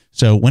head.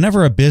 So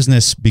whenever a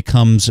business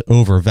becomes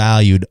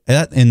overvalued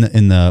in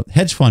the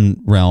hedge fund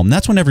realm,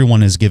 that's when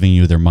everyone is giving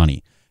you their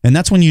money. And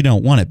that's when you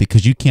don't want it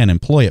because you can't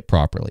employ it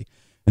properly.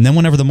 And then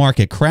whenever the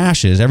market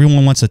crashes,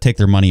 everyone wants to take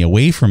their money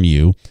away from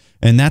you.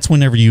 And that's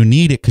whenever you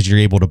need it because you're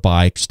able to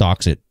buy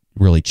stocks at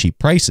really cheap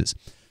prices.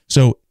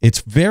 So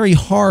it's very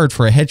hard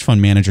for a hedge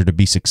fund manager to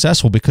be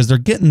successful because they're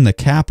getting the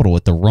capital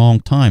at the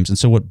wrong times. And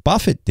so what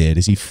Buffett did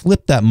is he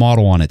flipped that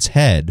model on its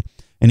head,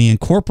 and he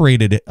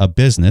incorporated a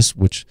business,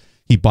 which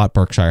he bought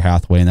Berkshire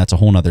Hathaway, and that's a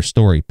whole nother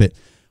story. But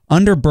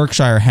under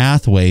Berkshire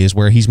Hathaway is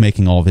where he's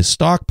making all of his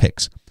stock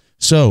picks.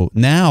 So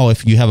now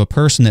if you have a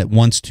person that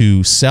wants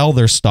to sell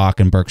their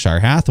stock in Berkshire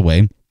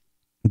Hathaway,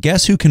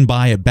 guess who can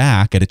buy it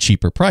back at a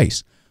cheaper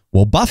price?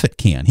 Well, Buffett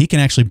can. He can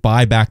actually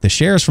buy back the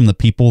shares from the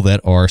people that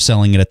are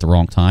selling it at the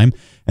wrong time.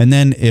 And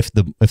then if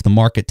the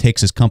market takes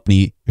his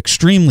company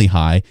extremely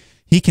high,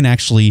 he can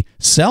actually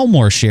sell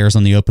more shares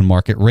on the open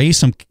market, raise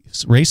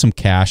some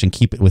cash, and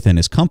keep it within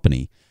his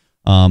company.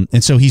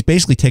 And so he's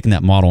basically taken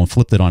that model and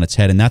flipped it on its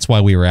head. And that's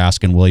why we were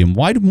asking William,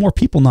 why do more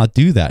people not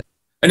do that?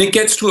 And it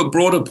gets to a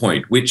broader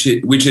point, which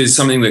is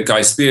something that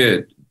Guy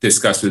Spear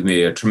discussed with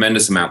me a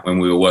tremendous amount when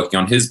we were working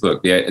on his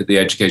book, The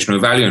Educational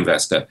Value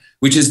Investor,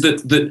 which is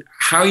that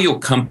how your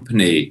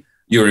company,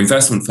 your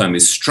investment firm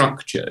is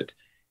structured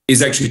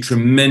is actually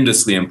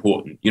tremendously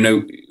important.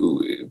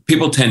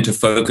 People tend to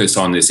focus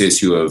on this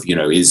issue of,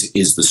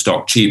 is the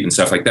stock cheap and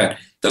stuff like that.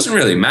 It doesn't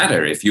really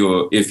matter if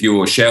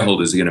your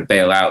shareholders are going to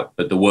bail out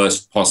at the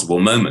worst possible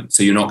moment.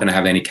 So you're not going to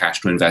have any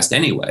cash to invest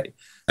anyway.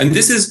 And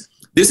this is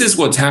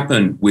what's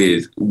happened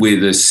with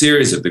a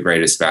series of the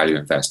greatest value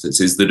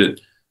investors, is that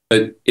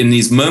in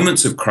these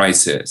moments of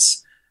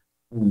crisis,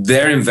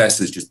 their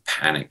investors just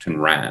panicked and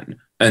ran.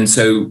 And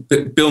so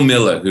Bill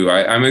Miller, who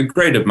I'm a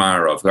great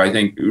admirer of, who I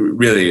think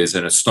really is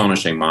an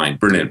astonishing mind,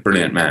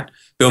 brilliant man.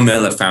 Bill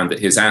Miller found that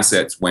his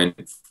assets went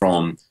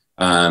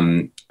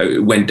down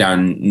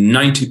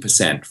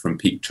 90% from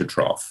peak to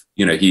trough.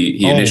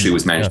 He initially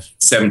was managing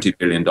 $70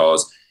 billion.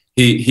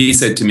 He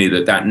said to me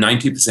that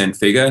 90%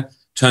 figure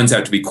turns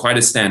out to be quite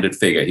a standard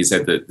figure. He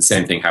said that the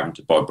same thing happened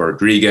to Bob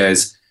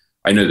Rodriguez.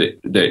 I know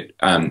that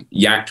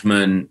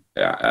Yachtman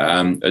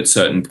at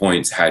certain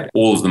points had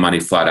all of the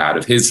money flood out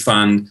of his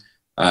fund.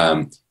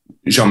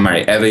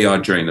 Jean-Marie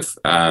Eveillard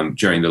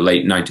during the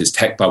late 90s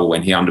tech bubble,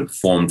 when he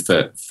underperformed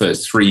for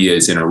 3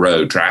 years in a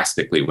row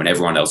drastically when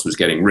everyone else was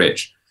getting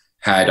rich,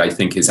 I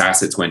think his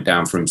assets went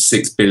down from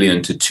 6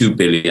 billion to 2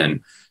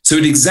 billion. So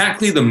at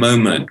exactly the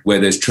moment where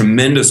there's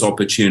tremendous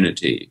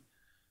opportunity,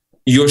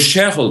 your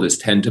shareholders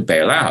tend to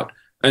bail out.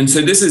 And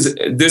so this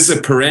is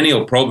a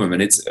perennial problem.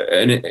 And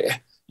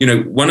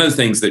one of the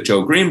things that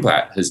Joel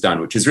Greenblatt has done,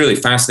 which is really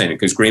fascinating,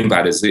 because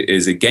Greenblatt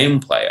is a game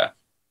player,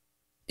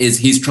 is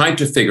he's trying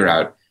to figure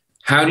out,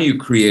 how do you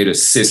create a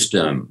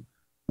system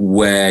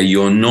where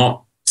you're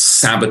not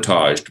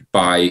sabotaged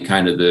by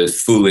kind of the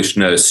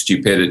foolishness,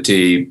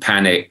 stupidity,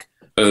 panic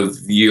of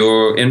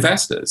your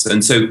investors?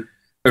 And so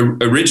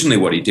originally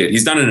what he did,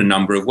 he's done it in a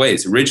number of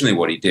ways. Originally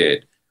what he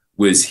did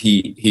was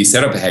he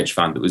set up a hedge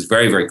fund that was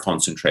very, very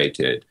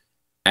concentrated.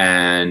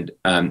 And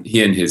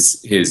he and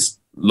his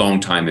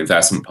longtime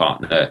investment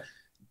partner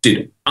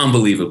did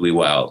unbelievably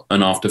well.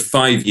 And after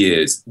 5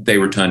 years, they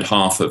returned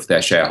half of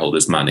their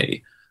shareholders'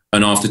 money.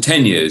 And after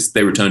 10 years,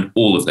 they returned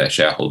all of their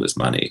shareholders'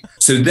 money.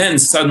 So then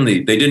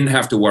suddenly they didn't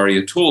have to worry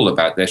at all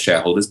about their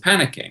shareholders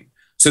panicking.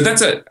 So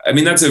that's a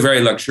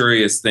very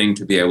luxurious thing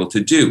to be able to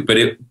do. But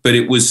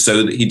it was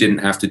so that he didn't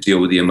have to deal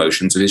with the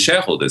emotions of his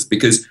shareholders,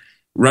 because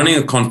running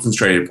a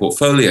concentrated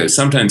portfolio,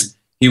 sometimes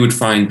he would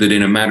find that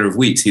in a matter of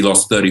weeks, he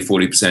lost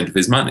 30-40% of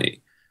his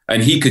money.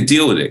 And he could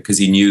deal with it because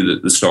he knew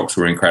that the stocks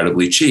were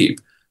incredibly cheap.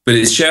 But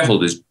his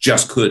shareholders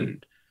just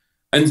couldn't.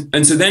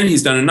 And so then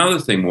he's done another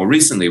thing more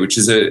recently, which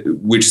is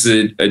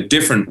a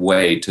different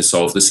way to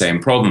solve the same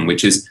problem,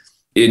 which is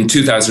in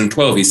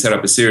 2012, he set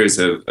up a series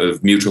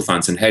of mutual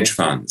funds and hedge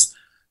funds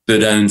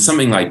that own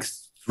something like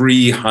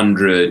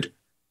 300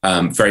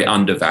 very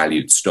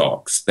undervalued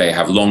stocks. They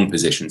have long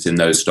positions in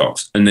those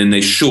stocks, and then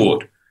they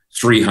short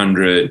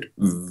 300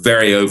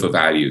 very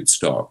overvalued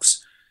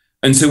stocks.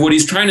 And so what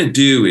he's trying to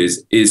do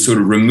is sort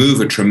of remove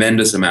a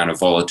tremendous amount of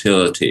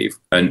volatility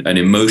and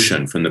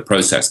emotion from the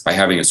process by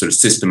having a sort of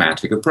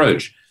systematic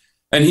approach.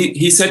 And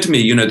he said to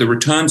me, the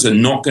returns are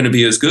not going to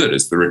be as good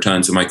as the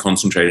returns of my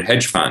concentrated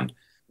hedge fund,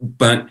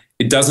 but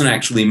it doesn't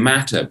actually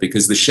matter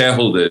because the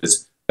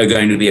shareholders are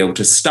going to be able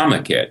to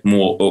stomach it,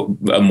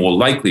 are more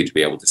likely to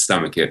be able to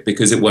stomach it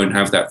because it won't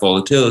have that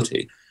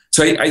volatility.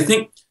 So I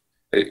think,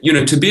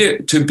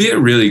 to be a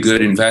really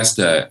good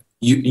investor,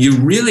 you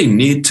really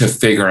need to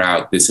figure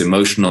out this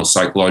emotional,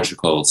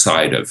 psychological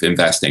side of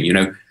investing,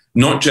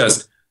 not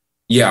just,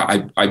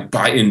 I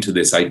buy into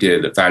this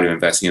idea that value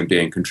investing and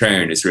being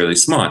contrarian is really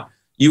smart.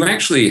 You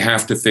actually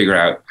have to figure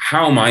out,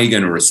 how am I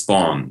going to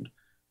respond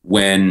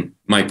when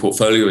my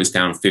portfolio is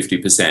down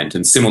 50%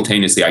 and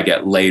simultaneously I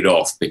get laid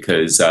off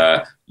because,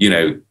 the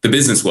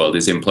business world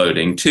is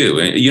imploding too.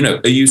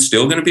 Are you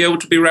still going to be able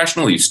to be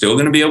rational? Are you still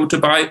going to be able to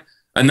buy?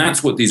 And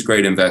that's what these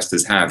great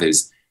investors have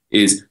is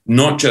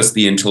not just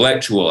the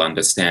intellectual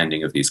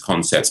understanding of these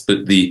concepts,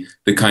 but the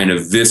kind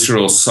of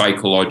visceral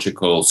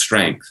psychological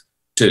strength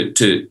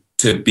to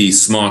be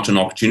smart and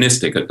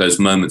opportunistic at those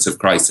moments of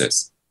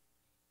crisis.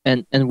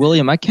 And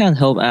William, I can't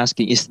help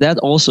asking, is that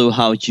also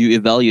how you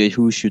evaluate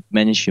who should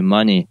manage your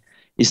money?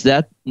 Is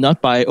that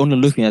not by only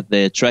looking at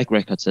their track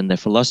records and their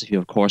philosophy,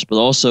 of course, but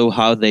also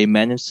how they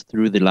managed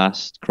through the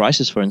last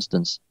crisis, for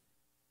instance?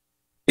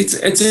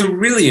 It's a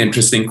really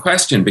interesting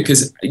question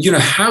because,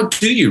 how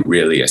do you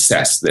really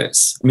assess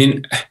this? I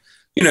mean,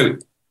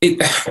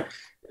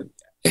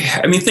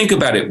 think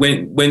about it.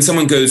 When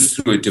someone goes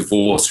through a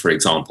divorce, for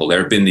example, there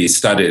have been these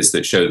studies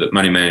that show that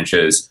money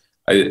managers'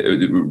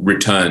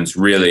 returns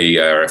really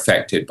are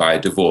affected by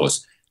a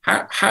divorce.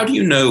 How do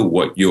you know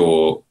what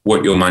your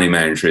money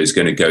manager is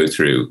going to go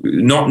through?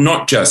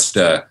 Not just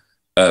a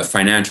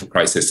financial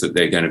crisis that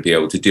they're going to be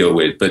able to deal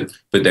with, but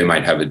they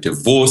might have a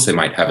divorce, they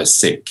might have a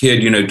sick kid.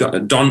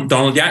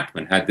 Donald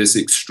Yachtman had this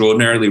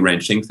extraordinarily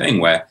wrenching thing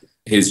where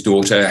his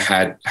daughter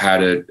had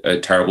a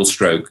terrible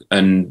stroke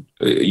and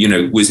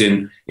was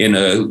in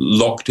a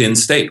locked-in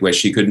state where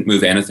she couldn't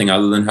move anything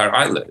other than her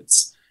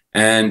eyelids.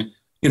 And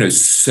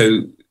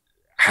so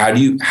how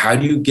do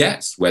you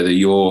guess whether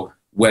your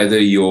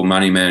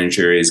money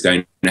manager is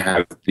going to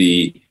have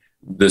the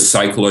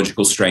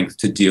psychological strength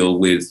to deal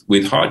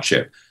with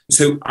hardship?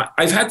 So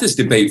I've had this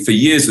debate for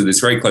years with this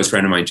very close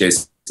friend of mine,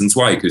 Jason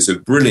Zweig, who's a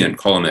brilliant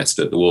columnist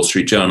at the Wall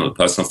Street Journal, a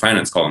personal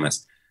finance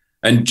columnist.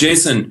 And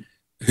Jason,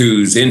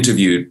 who's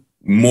interviewed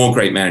more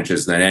great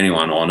managers than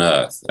anyone on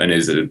earth and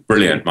is a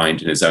brilliant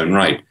mind in his own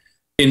right,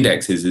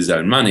 indexes his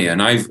own money.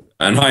 And I've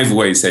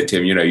always said to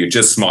him, you're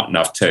just smart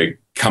enough to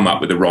come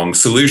up with the wrong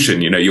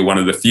solution. You're one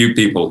of the few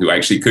people who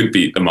actually could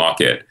beat the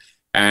market,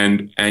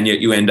 and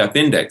yet you end up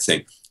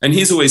indexing. And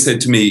he's always said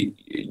to me,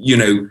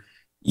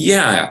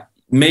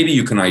 maybe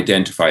you can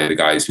identify the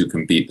guys who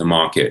can beat the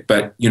market,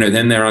 but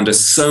then they're under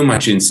so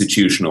much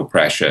institutional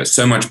pressure,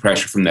 so much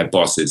pressure from their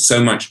bosses,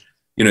 so much,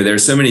 there are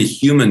so many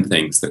human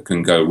things that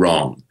can go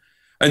wrong.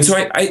 And so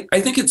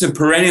I think it's a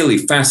perennially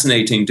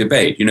fascinating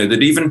debate,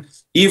 that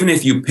even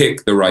if you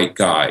pick the right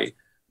guy,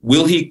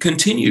 will he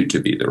continue to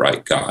be the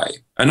right guy?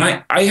 And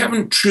I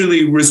haven't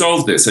truly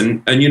resolved this.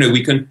 And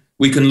we can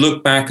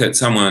look back at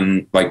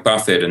someone like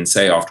Buffett and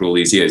say after all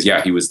these years,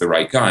 yeah, he was the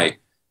right guy.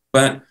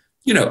 But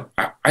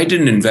I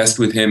didn't invest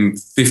with him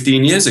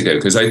 15 years ago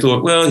because I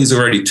thought, well, he's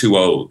already too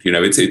old.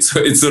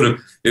 It's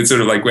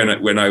sort of like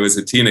when I was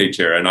a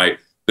teenager and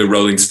the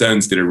Rolling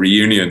Stones did a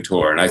reunion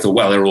tour, and I thought,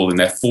 well, they're all in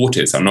their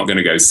 40s. I'm not going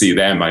to go see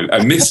them.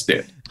 I missed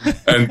it.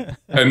 And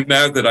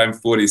now that I'm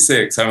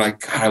 46, I'm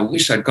like, God, I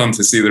wish I'd gone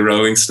to see the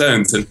Rolling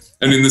Stones. And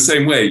in the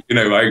same way,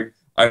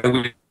 I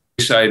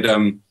wish I'd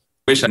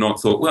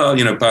not thought,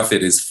 well,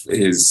 Buffett is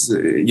it's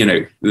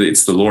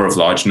the law of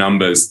large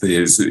numbers.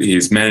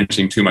 He's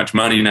managing too much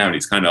money now and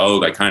he's kind of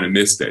old. I kind of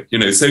missed it.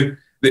 So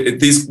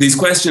these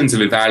questions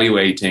of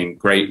evaluating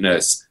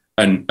greatness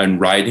and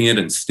riding it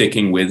and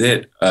sticking with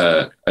it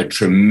are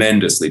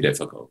tremendously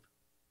difficult.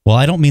 Well,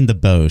 I don't mean to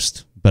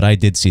boast, but I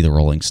did see the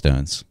Rolling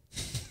Stones.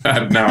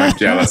 Now I'm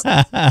jealous.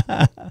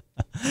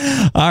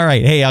 All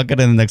right. Hey, I'll get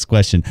to the next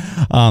question.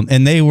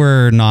 And they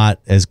were not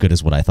as good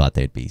as what I thought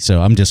they'd be.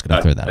 So I'm just going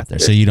to throw that out there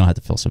so you don't have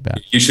to feel so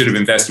bad. You should have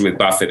invested with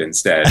Buffett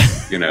instead,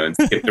 and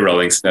skip the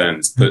Rolling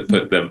Stones, put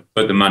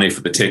the money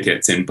for the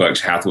tickets in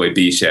Berkshire Hathaway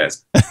B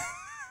shares.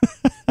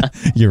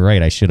 You're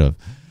right. I should have.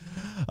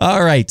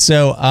 All right.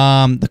 So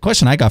the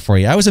question I got for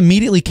you, I was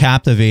immediately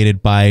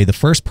captivated by the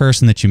first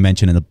person that you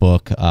mentioned in the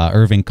book,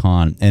 Irving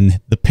Kahn, and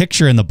the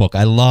picture in the book.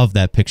 I love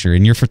that picture.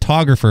 And your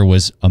photographer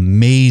was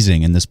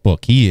amazing in this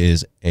book. He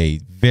is a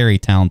very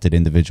talented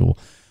individual.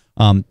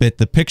 But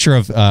the picture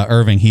of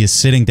Irving, he is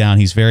sitting down.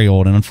 He's very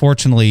old. And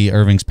unfortunately,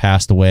 Irving's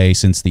passed away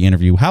since the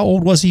interview. How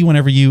old was he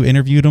whenever you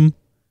interviewed him,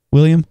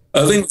 William?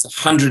 Irving was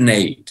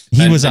 108.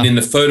 And in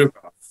the photograph.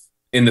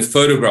 In the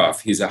photograph,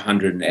 he's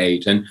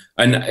 108, and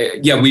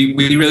yeah, we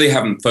really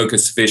haven't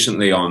focused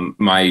sufficiently on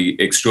my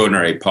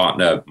extraordinary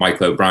partner,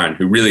 Michael O'Brien,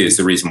 who really is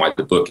the reason why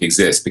the book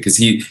exists, because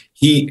he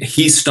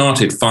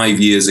started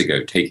 5 years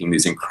ago taking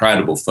these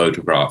incredible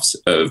photographs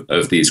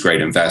of these great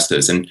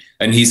investors, and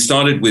he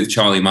started with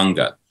Charlie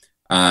Munger,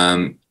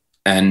 and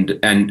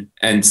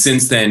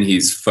since then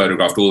he's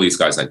photographed all these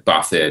guys like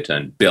Buffett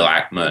and Bill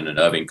Ackman and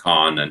Irving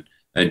Kahn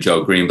and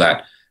Joe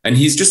Greenblatt, and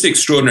he's just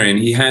extraordinary, and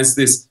he has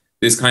this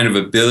kind of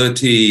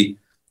ability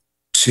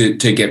to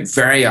get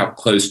very up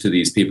close to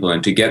these people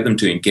and to get them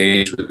to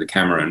engage with the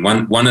camera. And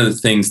one of the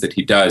things that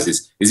he does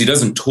is he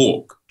doesn't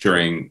talk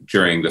during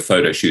the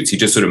photo shoots. He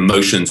just sort of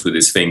motions with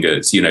his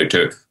fingers,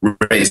 to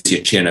raise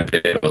your chin a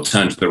bit or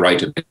turn to the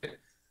right a bit.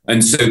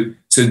 And so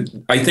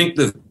I think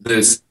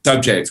the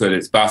subjects, whether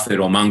it's Buffett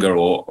or Munger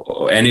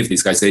or any of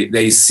these guys,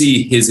 they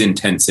see his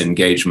intense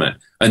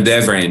engagement, and they're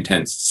very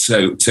intense.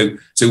 So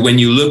when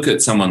you look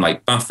at someone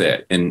like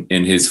Buffett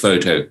in his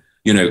photo,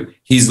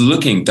 he's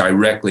looking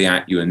directly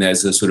at you, and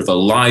there's a sort of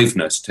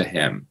aliveness to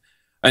him.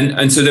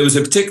 And so there was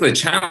a particular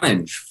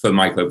challenge for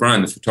Michael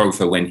O'Brien, the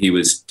photographer, when he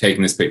was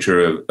taking this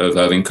picture of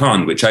Irving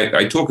Kahn, which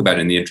I talk about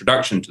in the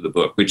introduction to the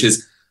book, which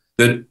is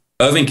that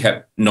Irving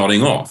kept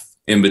nodding off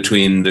in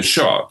between the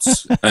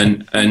shots.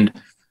 and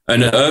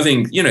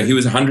Irving, he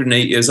was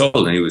 108 years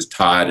old, and he was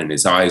tired, and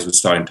his eyes were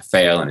starting to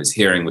fail, and his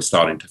hearing was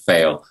starting to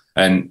fail.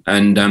 And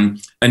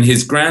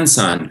his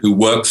grandson, who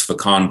works for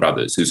Kahn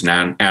Brothers, who's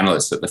an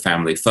analyst at the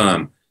family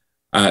firm,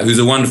 who's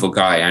a wonderful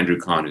guy, Andrew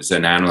Kahn, who's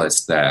an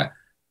analyst there,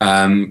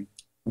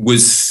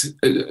 was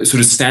sort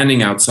of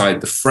standing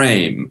outside the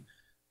frame,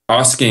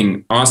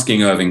 asking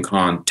Irving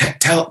Kahn,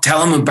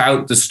 tell him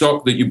about the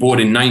stock that you bought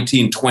in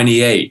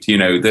 1928,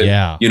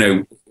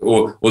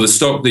 or the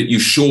stock that you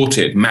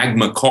shorted,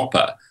 Magma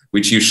Copper,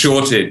 which you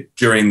shorted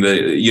during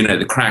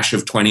the crash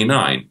of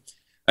 29.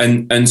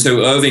 And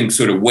so Irving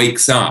sort of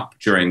wakes up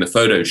during the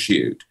photo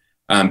shoot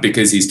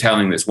because he's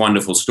telling this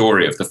wonderful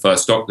story of the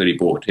first stock that he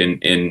bought in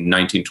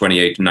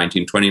 1928 and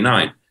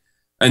 1929.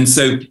 And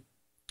so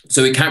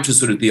it captures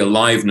sort of the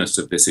aliveness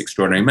of this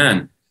extraordinary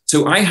man.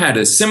 So I had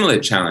a similar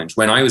challenge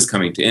when I was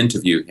coming to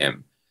interview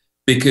him,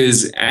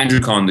 because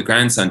Andrew Kahn, the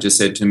grandson, just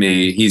said to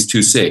me, he's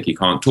too sick, he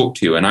can't talk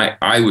to you. And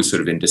I was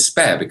sort of in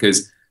despair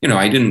because,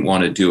 I didn't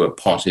want to do a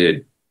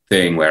potted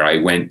thing where I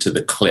went to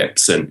the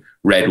clips and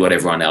read what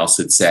everyone else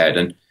had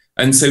said.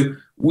 And so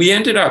we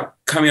ended up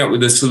coming up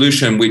with a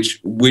solution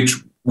which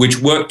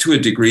worked to a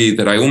degree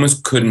that I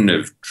almost couldn't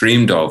have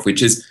dreamed of,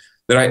 which is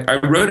that I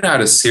wrote out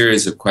a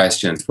series of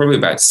questions, probably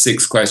about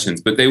 6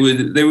 questions, but they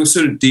were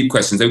sort of deep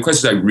questions. They were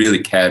questions I really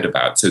cared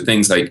about. So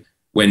things like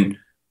when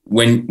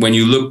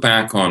you look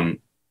back on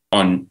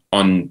the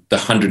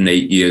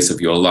 108 years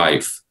of your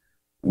life,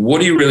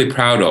 what are you really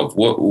proud of?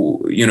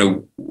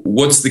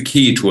 What's the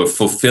key to a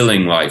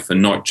fulfilling life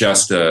and not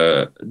just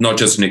an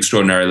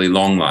extraordinarily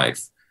long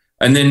life?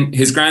 And then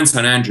his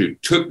grandson, Andrew,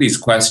 took these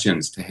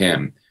questions to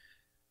him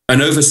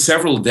and over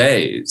several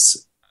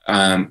days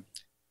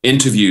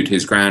interviewed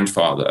his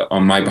grandfather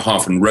on my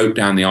behalf and wrote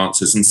down the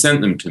answers and sent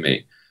them to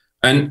me.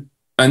 And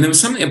there was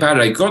something about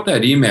it. I got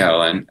that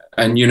email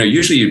and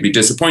usually you'd be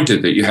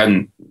disappointed that you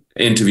hadn't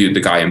interviewed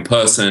the guy in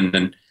person.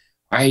 And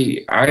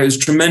I was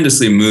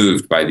tremendously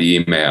moved by the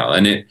email.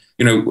 And it,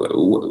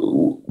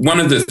 one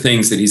of the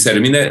things that he said,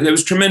 there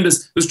was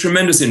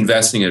tremendous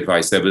investing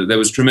advice there, but there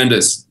was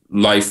tremendous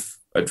life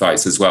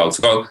advice as well.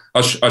 So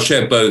I'll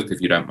share both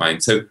if you don't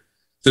mind. So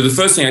the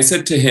first thing I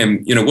said to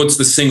him, what's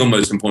the single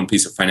most important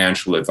piece of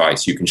financial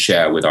advice you can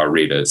share with our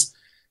readers?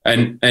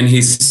 And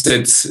he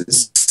said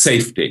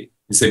safety.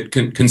 He said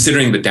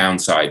considering the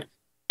downside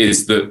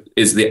is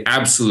the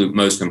absolute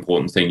most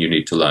important thing you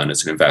need to learn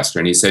as an investor.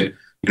 And he said,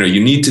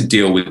 you need to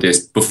deal with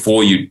this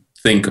before you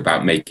think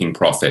about making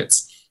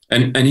profits.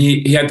 And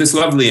he had this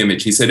lovely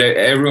image. He said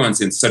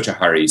everyone's in such a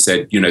hurry. He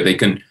said, they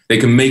can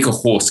make a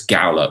horse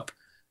gallop,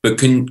 but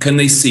can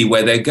they see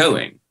where they're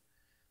going?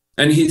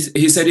 And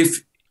he said,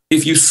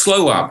 if you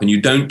slow up and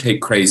you don't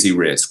take crazy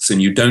risks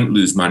and you don't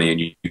lose money and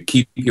you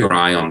keep your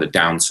eye on the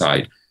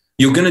downside,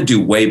 you're going to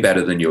do way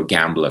better than your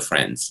gambler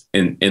friends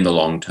in the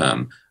long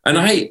term.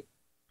 And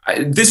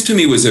this to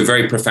me was a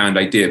very profound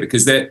idea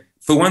because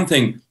for one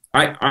thing,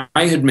 I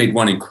had made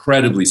one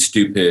incredibly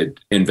stupid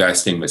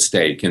investing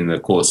mistake in the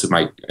course of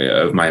my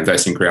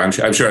investing career.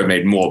 I'm sure I've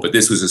made more, but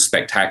this was a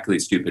spectacularly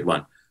stupid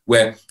one,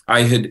 where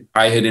I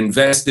had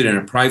invested in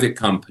a private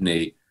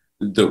company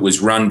that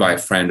was run by a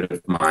friend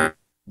of mine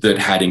that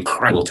had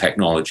incredible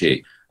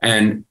technology.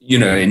 And,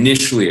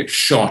 initially it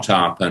shot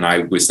up and I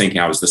was thinking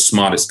I was the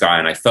smartest guy,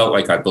 and I felt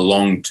like I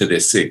belonged to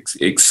this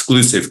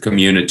exclusive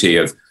community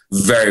of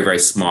very, very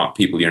smart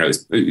people.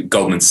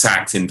 Goldman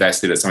Sachs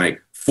invested at something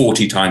like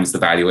 40 times the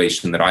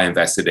valuation that I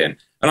invested in.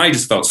 And I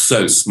just felt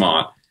so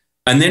smart.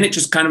 And then it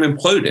just kind of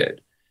imploded.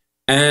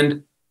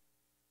 And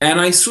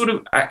I sort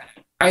of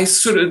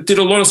did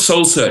a lot of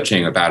soul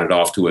searching about it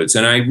afterwards.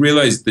 And I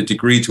realized the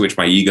degree to which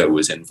my ego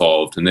was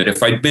involved, and that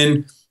if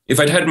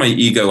I'd had my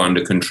ego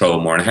under control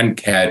more and I hadn't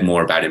cared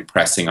more about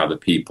impressing other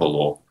people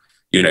or,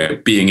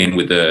 being in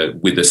with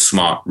a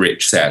smart,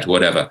 rich set,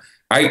 whatever,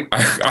 I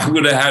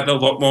would have had a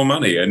lot more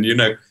money. And,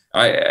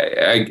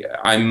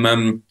 I'm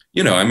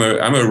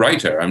a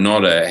writer. I'm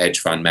not a hedge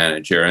fund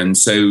manager, and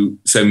so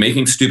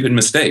making stupid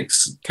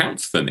mistakes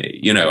counts for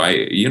me.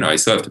 I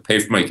still have to pay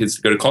for my kids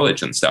to go to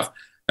college and stuff.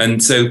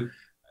 And so,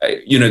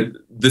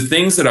 the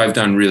things that I've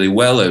done really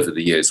well over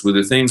the years were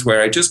the things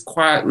where I just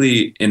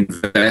quietly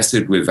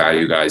invested with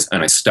value guys,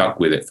 and I stuck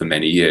with it for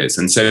many years.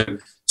 And so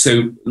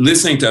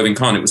listening to Irving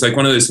Kahn, it was like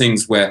one of those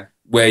things where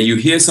you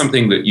hear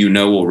something that you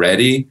know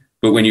already,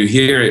 but when you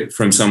hear it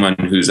from someone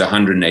who's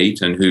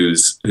 108 and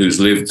who's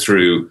lived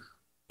through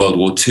World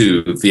War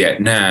II,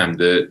 Vietnam,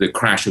 the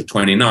crash of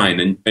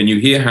 29, and you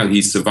hear how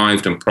he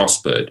survived and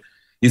prospered,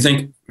 you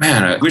think,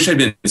 man, I wish I'd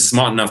been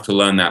smart enough to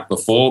learn that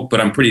before, but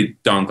I'm pretty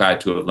darn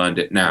glad to have learned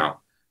it now.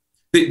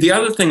 The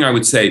other thing I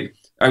would say,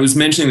 I was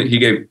mentioning that he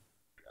gave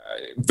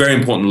very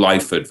important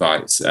life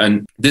advice,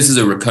 and this is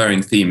a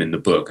recurring theme in the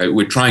book.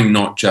 We're trying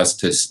not just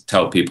to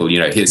tell people,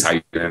 here's how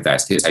you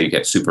invest, here's how you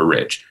get super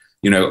rich.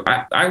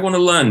 I want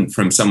to learn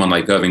from someone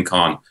like Irving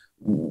Kahn.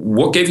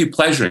 What gave you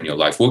pleasure in your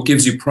life? What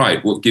gives you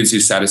pride? What gives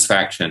you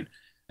satisfaction?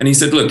 And he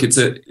said, look, it's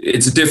a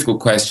difficult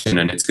question,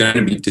 and it's going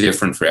to be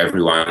different for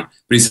everyone.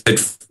 But he said,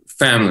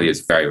 family is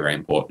very, very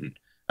important.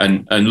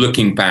 And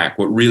looking back,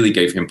 what really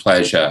gave him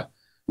pleasure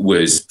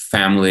was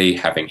family,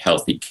 having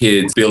healthy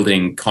kids,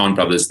 building Kahn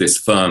Brothers, this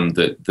firm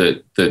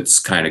that's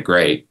kind of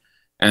great.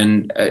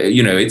 And,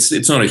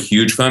 it's not a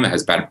huge firm. It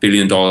has about $1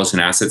 billion in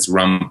assets,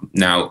 run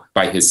now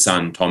by his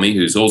son, Tommy,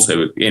 who's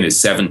also in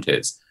his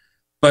 70s.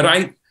 But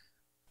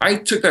I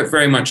took that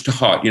very much to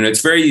heart.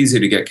 It's very easy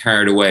to get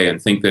carried away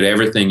and think that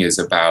everything is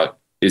about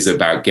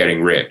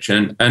getting rich.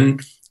 And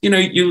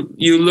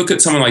you look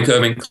at someone like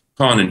Irving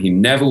Kahn, and he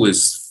never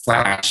was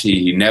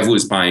flashy. He never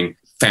was buying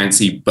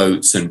fancy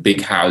boats and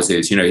big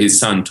houses. His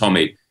son,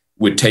 Tommy,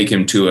 would take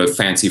him to a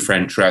fancy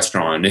French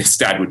restaurant, and his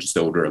dad would just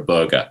order a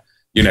burger,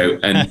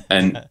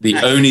 and the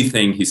only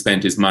thing he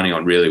spent his money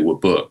on really were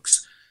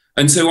books.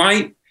 And so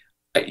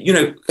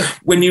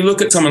when you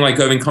look at someone like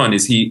Irving Kahn,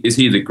 is he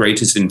the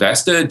greatest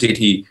investor? Did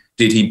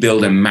he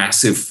build a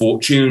massive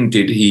fortune?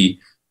 Did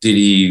he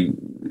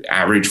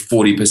average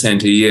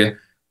 40% a year?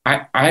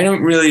 I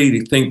don't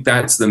really think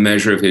that's the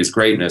measure of his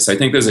greatness. I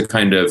think there's a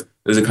kind of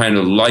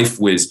life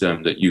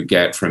wisdom that you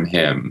get from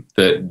him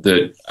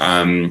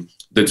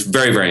that's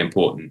very, very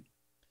important.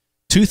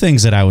 Two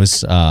things that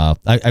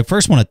I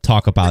first want to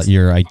talk about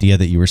your idea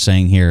that you were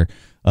saying here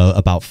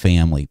about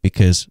family,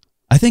 because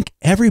I think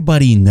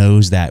everybody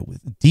knows that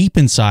deep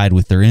inside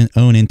with their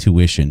own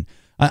intuition.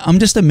 I'm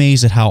just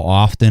amazed at how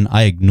often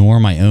I ignore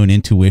my own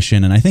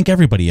intuition, and I think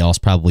everybody else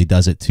probably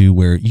does it too,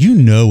 where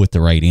what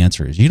the right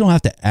answer is. You don't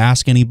have to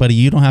ask anybody.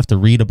 You don't have to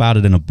read about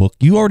it in a book.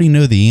 You already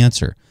know the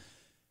answer.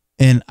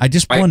 And I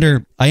just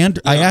wonder, I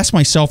ask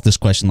myself this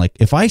question, like,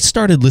 if I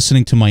started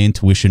listening to my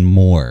intuition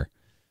more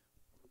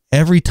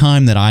every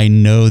time that I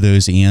know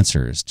those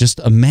answers, just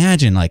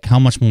imagine like how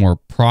much more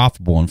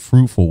profitable and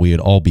fruitful we would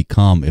all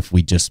become if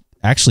we just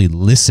actually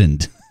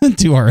listened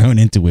to our own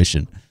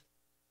intuition.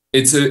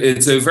 It's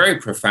a very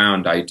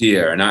profound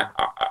idea. And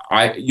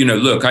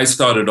I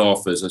started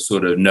off as a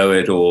sort of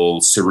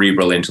know-it-all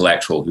cerebral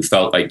intellectual who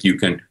felt like you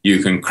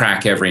can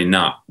crack every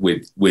nut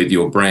with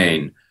your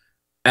brain.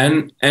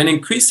 And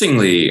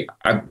increasingly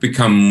I've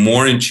become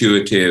more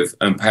intuitive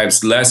and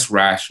perhaps less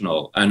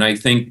rational. And I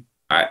think,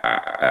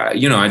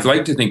 I'd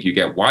like to think you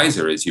get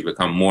wiser as you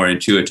become more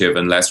intuitive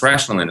and less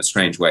rational in a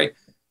strange way.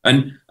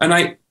 And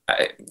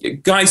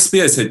Guy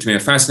Spear said to me a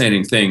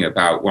fascinating thing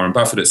about Warren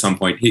Buffett at some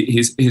point.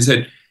 He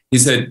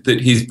said that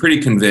he's pretty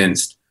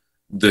convinced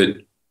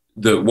that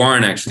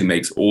Warren actually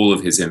makes all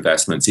of his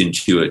investments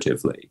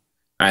intuitively,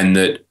 and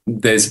that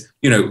there's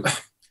Malcolm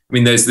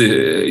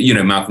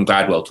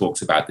Gladwell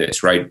talks about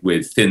this, right,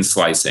 with thin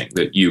slicing,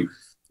 that you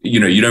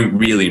don't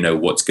really know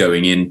what's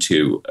going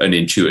into an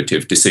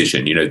intuitive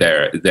decision.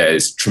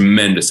 There's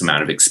tremendous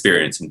amount of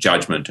experience and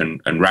judgment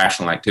and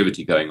rational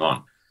activity going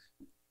on.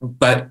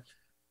 But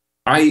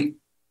I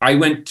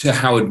went to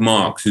Howard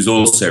Marks, who's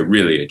also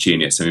really a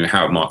genius. I mean,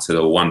 Howard Marks has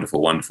a wonderful,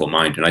 wonderful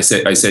mind. And I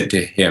said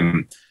to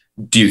him,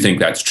 do you think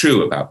that's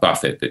true about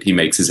Buffett, that he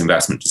makes his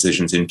investment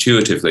decisions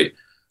intuitively?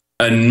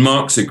 And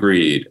Marks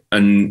agreed.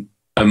 And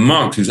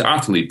Marx, who's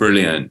utterly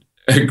brilliant,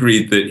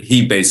 agreed that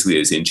he basically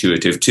is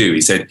intuitive too.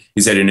 He said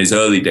in his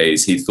early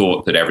days he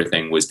thought that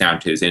everything was down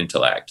to his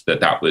intellect,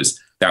 that was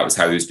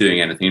how he was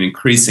doing anything. And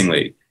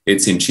increasingly,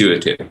 it's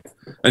intuitive.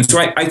 And so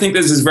I think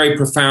there's this very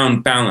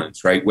profound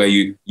balance, right, where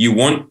you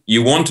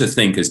want to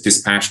think as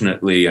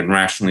dispassionately and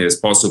rationally as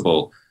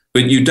possible,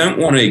 but you don't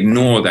want to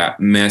ignore that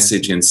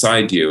message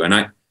inside you. And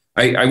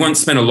I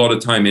once spent a lot of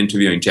time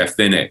interviewing Jeff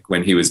Vinnick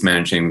when he was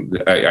managing,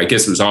 I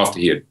guess it was after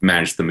he had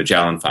managed the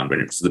Magellan Fund,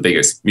 when it was the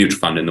biggest mutual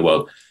fund in the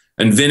world.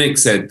 And Vinnick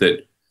said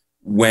that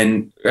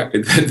when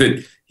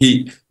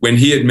he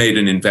had made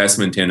an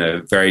investment in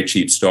a very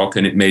cheap stock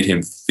and it made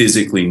him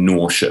physically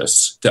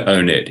nauseous to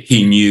own it,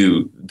 he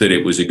knew that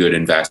it was a good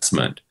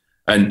investment.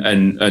 And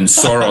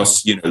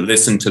Soros,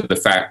 listened to the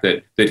fact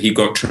that he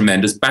got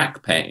tremendous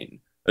back pain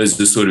as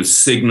the sort of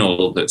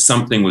signal that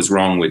something was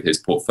wrong with his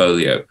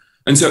portfolio.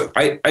 And so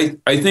I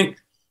think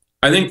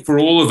for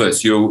all of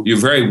us, you're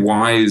very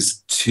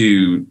wise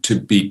to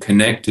be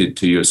connected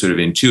to your sort of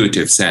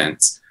intuitive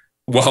sense,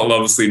 while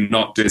obviously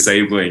not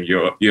disabling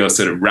your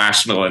sort of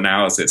rational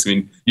analysis. I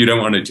mean, you don't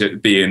want to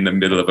be in the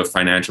middle of a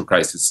financial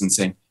crisis and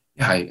saying,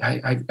 yeah,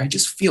 I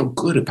just feel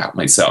good about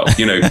myself.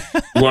 You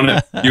want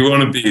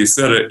to be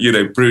sort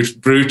of,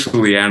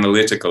 brutally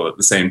analytical at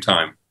the same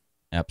time.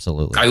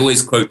 Absolutely. I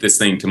always quote this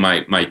thing to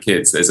my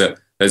kids. There's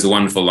a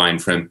wonderful line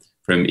from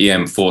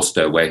E.M.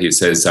 Forster where he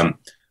says,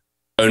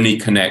 only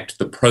connect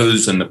the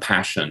prose and the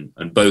passion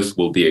and both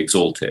will be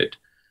exalted.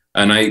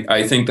 And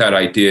I think that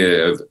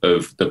idea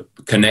of the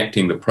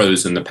connecting the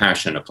prose and the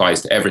passion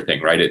applies to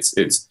everything, right? It's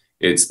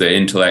the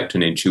intellect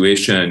and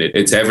intuition.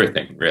 It's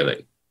everything,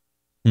 really.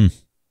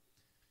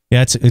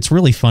 Yeah, it's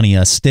really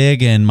funny.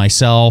 Stig and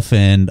myself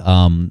and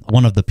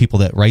one of the people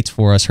that writes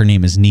for us, her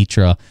name is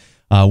Nitra.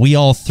 We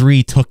all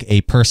three took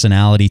a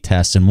personality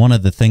test, and one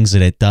of the things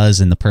that it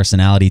does in the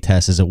personality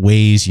test is it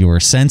weighs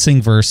your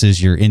sensing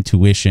versus your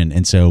intuition.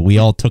 And so we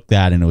all took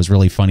that, and it was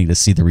really funny to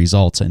see the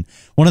results. And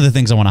one of the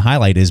things I want to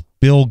highlight is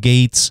Bill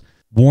Gates,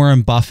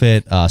 Warren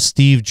Buffett,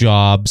 Steve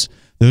Jobs,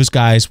 those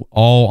guys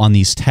all on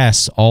these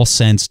tests all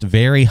sensed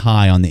very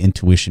high on the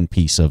intuition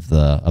piece of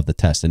the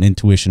test. And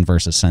intuition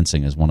versus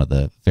sensing is one of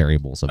the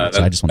variables of it.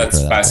 So I just want to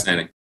throw that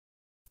fascinating.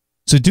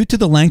 So due to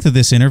the length of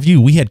this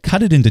interview, we had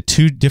cut it into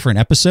 2 different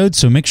episodes,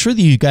 so make sure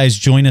that you guys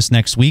join us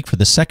next week for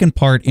the second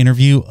part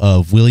interview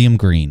of William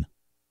Green.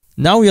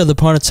 Now we are at the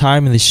point of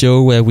time in the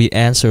show where we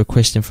answer a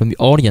question from the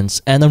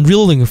audience, and I'm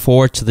really looking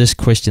forward to this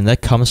question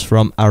that comes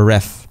from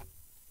Aref.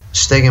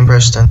 Stig and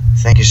Preston,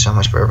 thank you so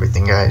much for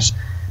everything, guys.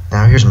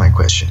 Now here's my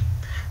question.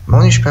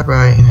 Mohnish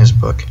Pabrai in his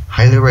book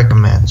highly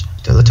recommends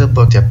The Little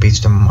Book That Beats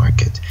the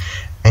Market,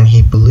 and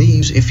he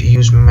believes if you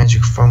use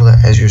magic formula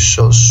as your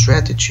sole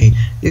strategy,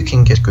 you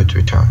can get good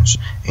returns.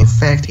 In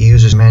fact, he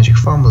uses magic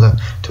formula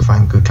to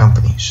find good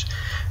companies.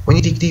 When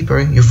you dig deeper,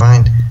 you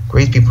find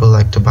great people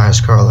like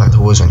Tobias Carlyle,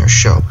 who was on your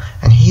show,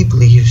 and he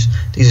believes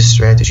these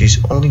strategies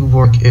only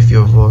work if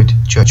you avoid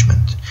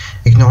judgment.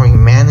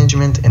 Ignoring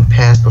management and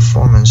past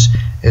performance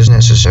is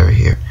necessary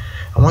here.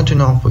 I want to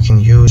know if we can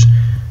use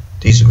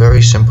these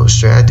very simple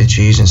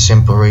strategies and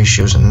simple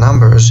ratios and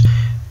numbers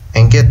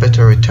and get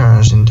better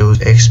returns than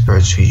those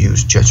experts who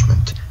use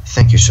judgment.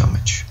 Thank you so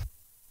much.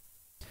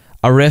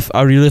 Aref,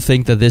 I really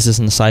think that this is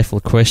an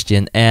insightful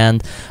question,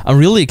 and I'm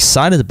really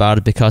excited about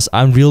it because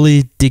I'm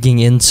really digging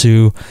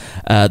into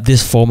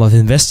this form of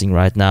investing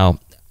right now.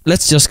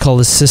 Let's just call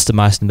it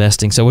systemized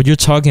investing. So what you're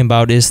talking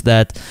about is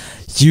that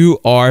you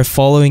are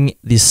following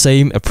the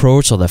same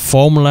approach or the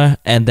formula,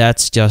 and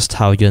that's just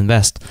how you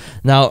invest.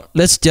 Now,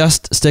 let's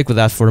just stick with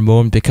that for a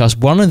moment, because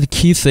one of the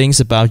key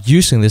things about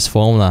using this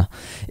formula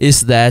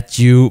is that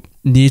you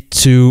need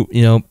to,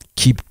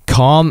 keep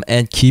calm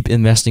and keep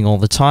investing all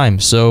the time.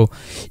 So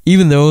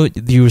even though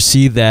you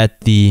see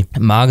that the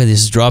market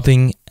is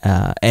dropping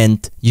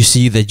and you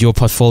see that your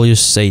portfolio is,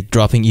 say,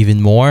 dropping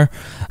even more,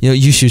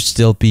 you should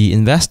still be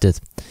invested.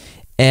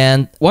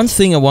 And one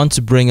thing I want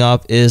to bring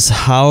up is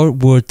how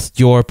would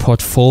your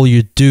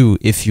portfolio do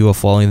if you are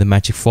following the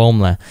magic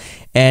formula?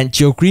 And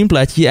Joe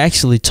Greenblatt, he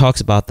actually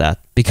talks about that,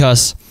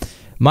 because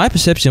my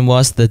perception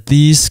was that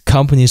these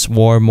companies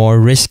were more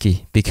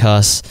risky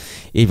because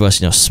it was,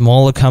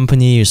 smaller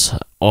companies,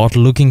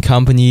 odd-looking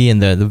company,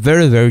 and they're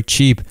very, very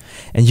cheap,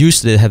 and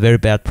usually they have very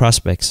bad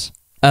prospects.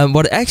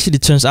 What it actually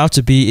turns out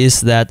to be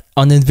is that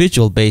on an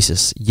individual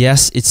basis,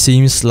 yes, it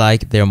seems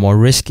like they're more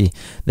risky.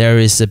 There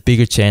is a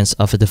bigger chance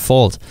of a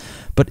default.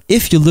 But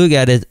if you look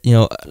at it,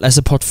 as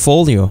a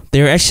portfolio,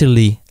 they're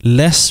actually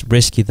less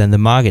risky than the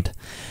market.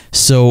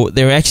 So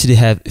they actually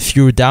have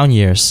fewer down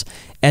years.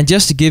 And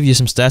just to give you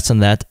some stats on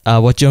that,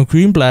 what John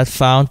Greenblatt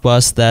found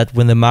was that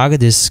when the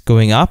market is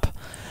going up,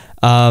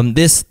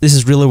 this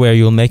is really where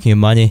you're making your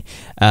money.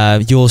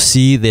 You'll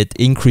see that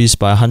increase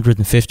by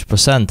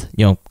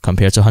 150%,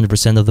 compared to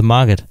 100% of the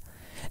market.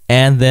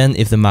 And then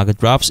if the market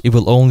drops, it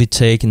will only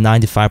take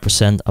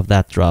 95% of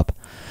that drop.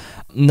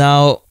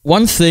 Now,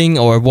 one thing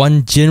or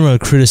one general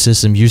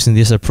criticism using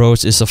this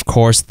approach is, of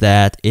course,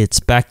 that it's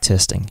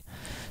backtesting.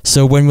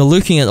 So when we're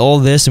looking at all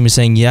this and we're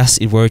saying, yes,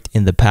 it worked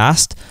in the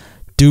past,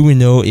 do we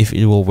know if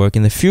it will work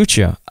in the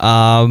future?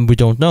 We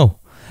don't know.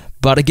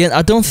 But again,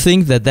 I don't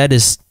think that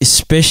is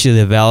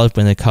especially valid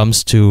when it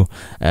comes to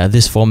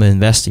this form of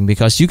investing,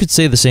 because you could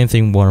say the same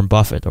thing with Warren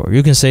Buffett, or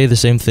you can say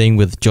the same thing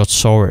with George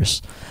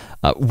Soros.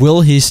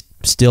 Will he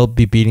still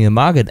be beating the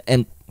market?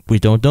 And we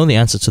don't know the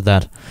answer to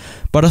that.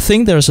 But I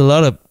think there's a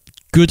lot of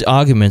good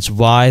arguments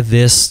why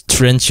this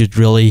trend should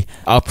really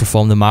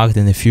outperform the market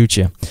in the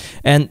future.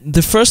 And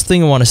the first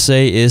thing I want to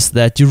say is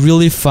that you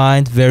really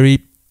find very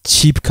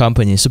cheap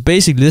companies. So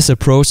basically this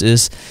approach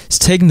is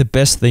taking the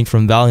best thing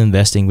from value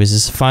investing, which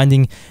is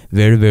finding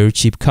very, very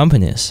cheap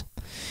companies.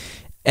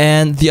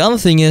 And the other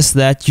thing is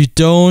that you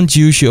don't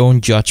use your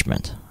own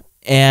judgment.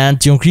 And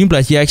John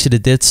Greenblatt, he actually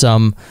did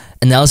some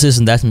analysis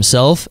on that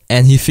himself,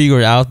 and he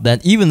figured out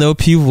that even though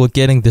people were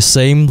getting the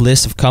same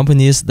list of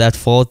companies that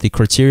followed the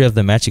criteria of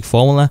the magic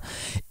formula,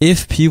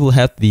 if people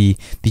had the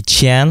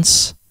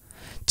chance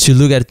to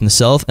look at it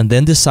themselves and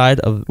then decide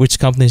of which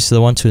companies they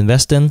want to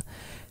invest in,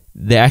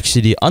 they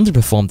actually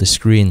underperformed the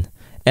screen.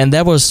 And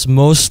that was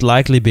most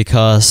likely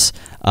because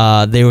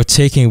they were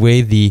taking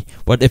away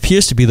what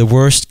appears to be the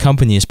worst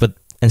companies, but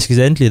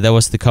incidentally, that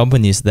was the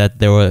companies that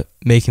they were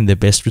making the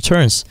best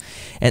returns.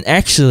 And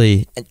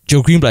actually,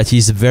 Joe Greenblatt,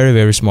 he's very,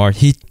 very smart.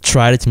 He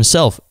tried it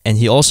himself, and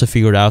he also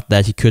figured out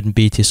that he couldn't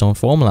beat his own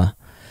formula.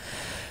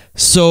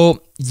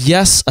 So,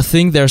 yes, I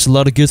think there's a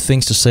lot of good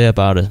things to say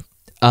about it.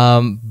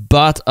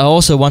 But I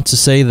also want to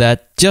say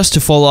that, just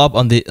to follow up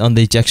on the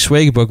Jack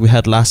Schwager book we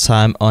had last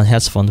time on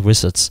hedge fund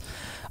wizards,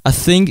 I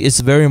think it's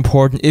very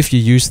important, if you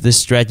use this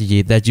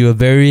strategy, that you are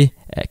very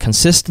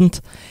consistent,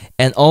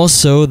 and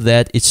also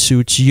that it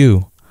suits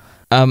you.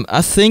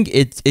 I think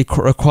it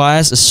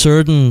requires a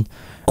certain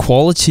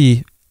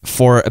quality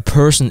for a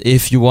person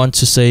if you want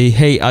to say,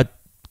 hey, I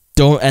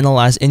don't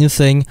analyze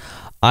anything,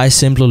 I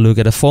simply look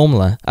at a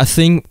formula. I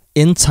think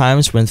in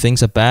times when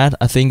things are bad,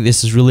 I think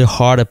this is really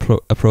hard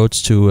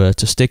approach to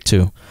stick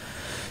to.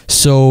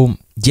 So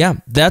yeah,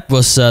 that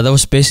was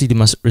basically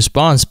my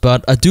response.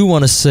 But I do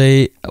want to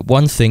say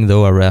one thing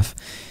though, Aref.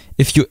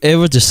 If you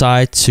ever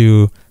decide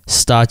to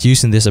start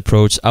using this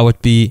approach, I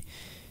would be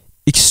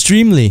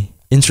extremely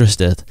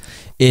interested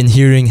in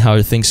hearing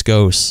how things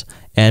goes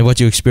and what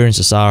your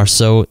experiences are.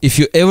 So if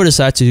you ever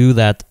decide to do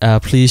that,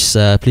 please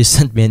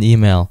send me an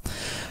email.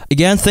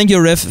 Again, thank you,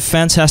 Aref.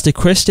 Fantastic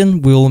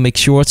question. We will make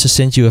sure to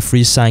send you a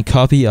free signed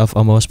copy of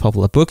our most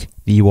popular book,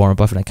 the Warren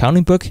Buffett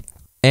Accounting book.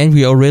 And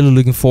we are really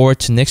looking forward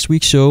to next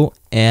week's show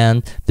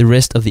and the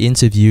rest of the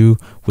interview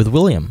with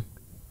William.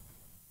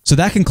 So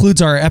that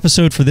concludes our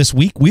episode for this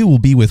week. We will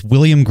be with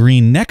William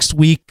Green next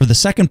week for the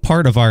second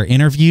part of our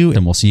interview,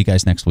 and we'll see you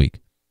guys next week.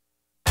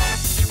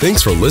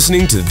 Thanks for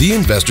listening to The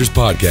Investors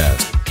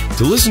Podcast.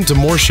 To listen to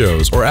more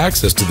shows or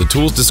access to the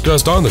tools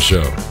discussed on the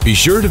show, be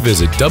sure to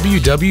visit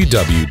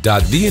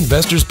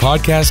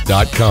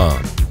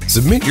www.theinvestorspodcast.com.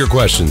 Submit your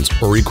questions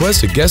or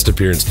request a guest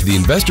appearance to The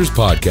Investors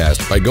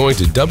Podcast by going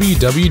to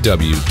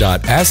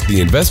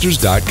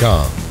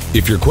www.asktheinvestors.com.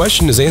 If your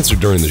question is answered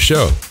during the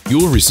show, you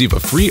will receive a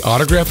free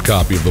autographed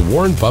copy of the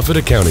Warren Buffett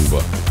Accounting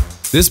book.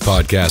 This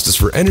podcast is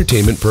for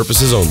entertainment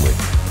purposes only.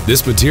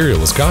 This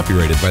material is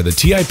copyrighted by the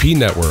TIP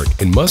Network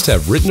and must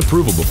have written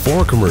approval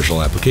before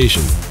commercial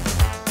application.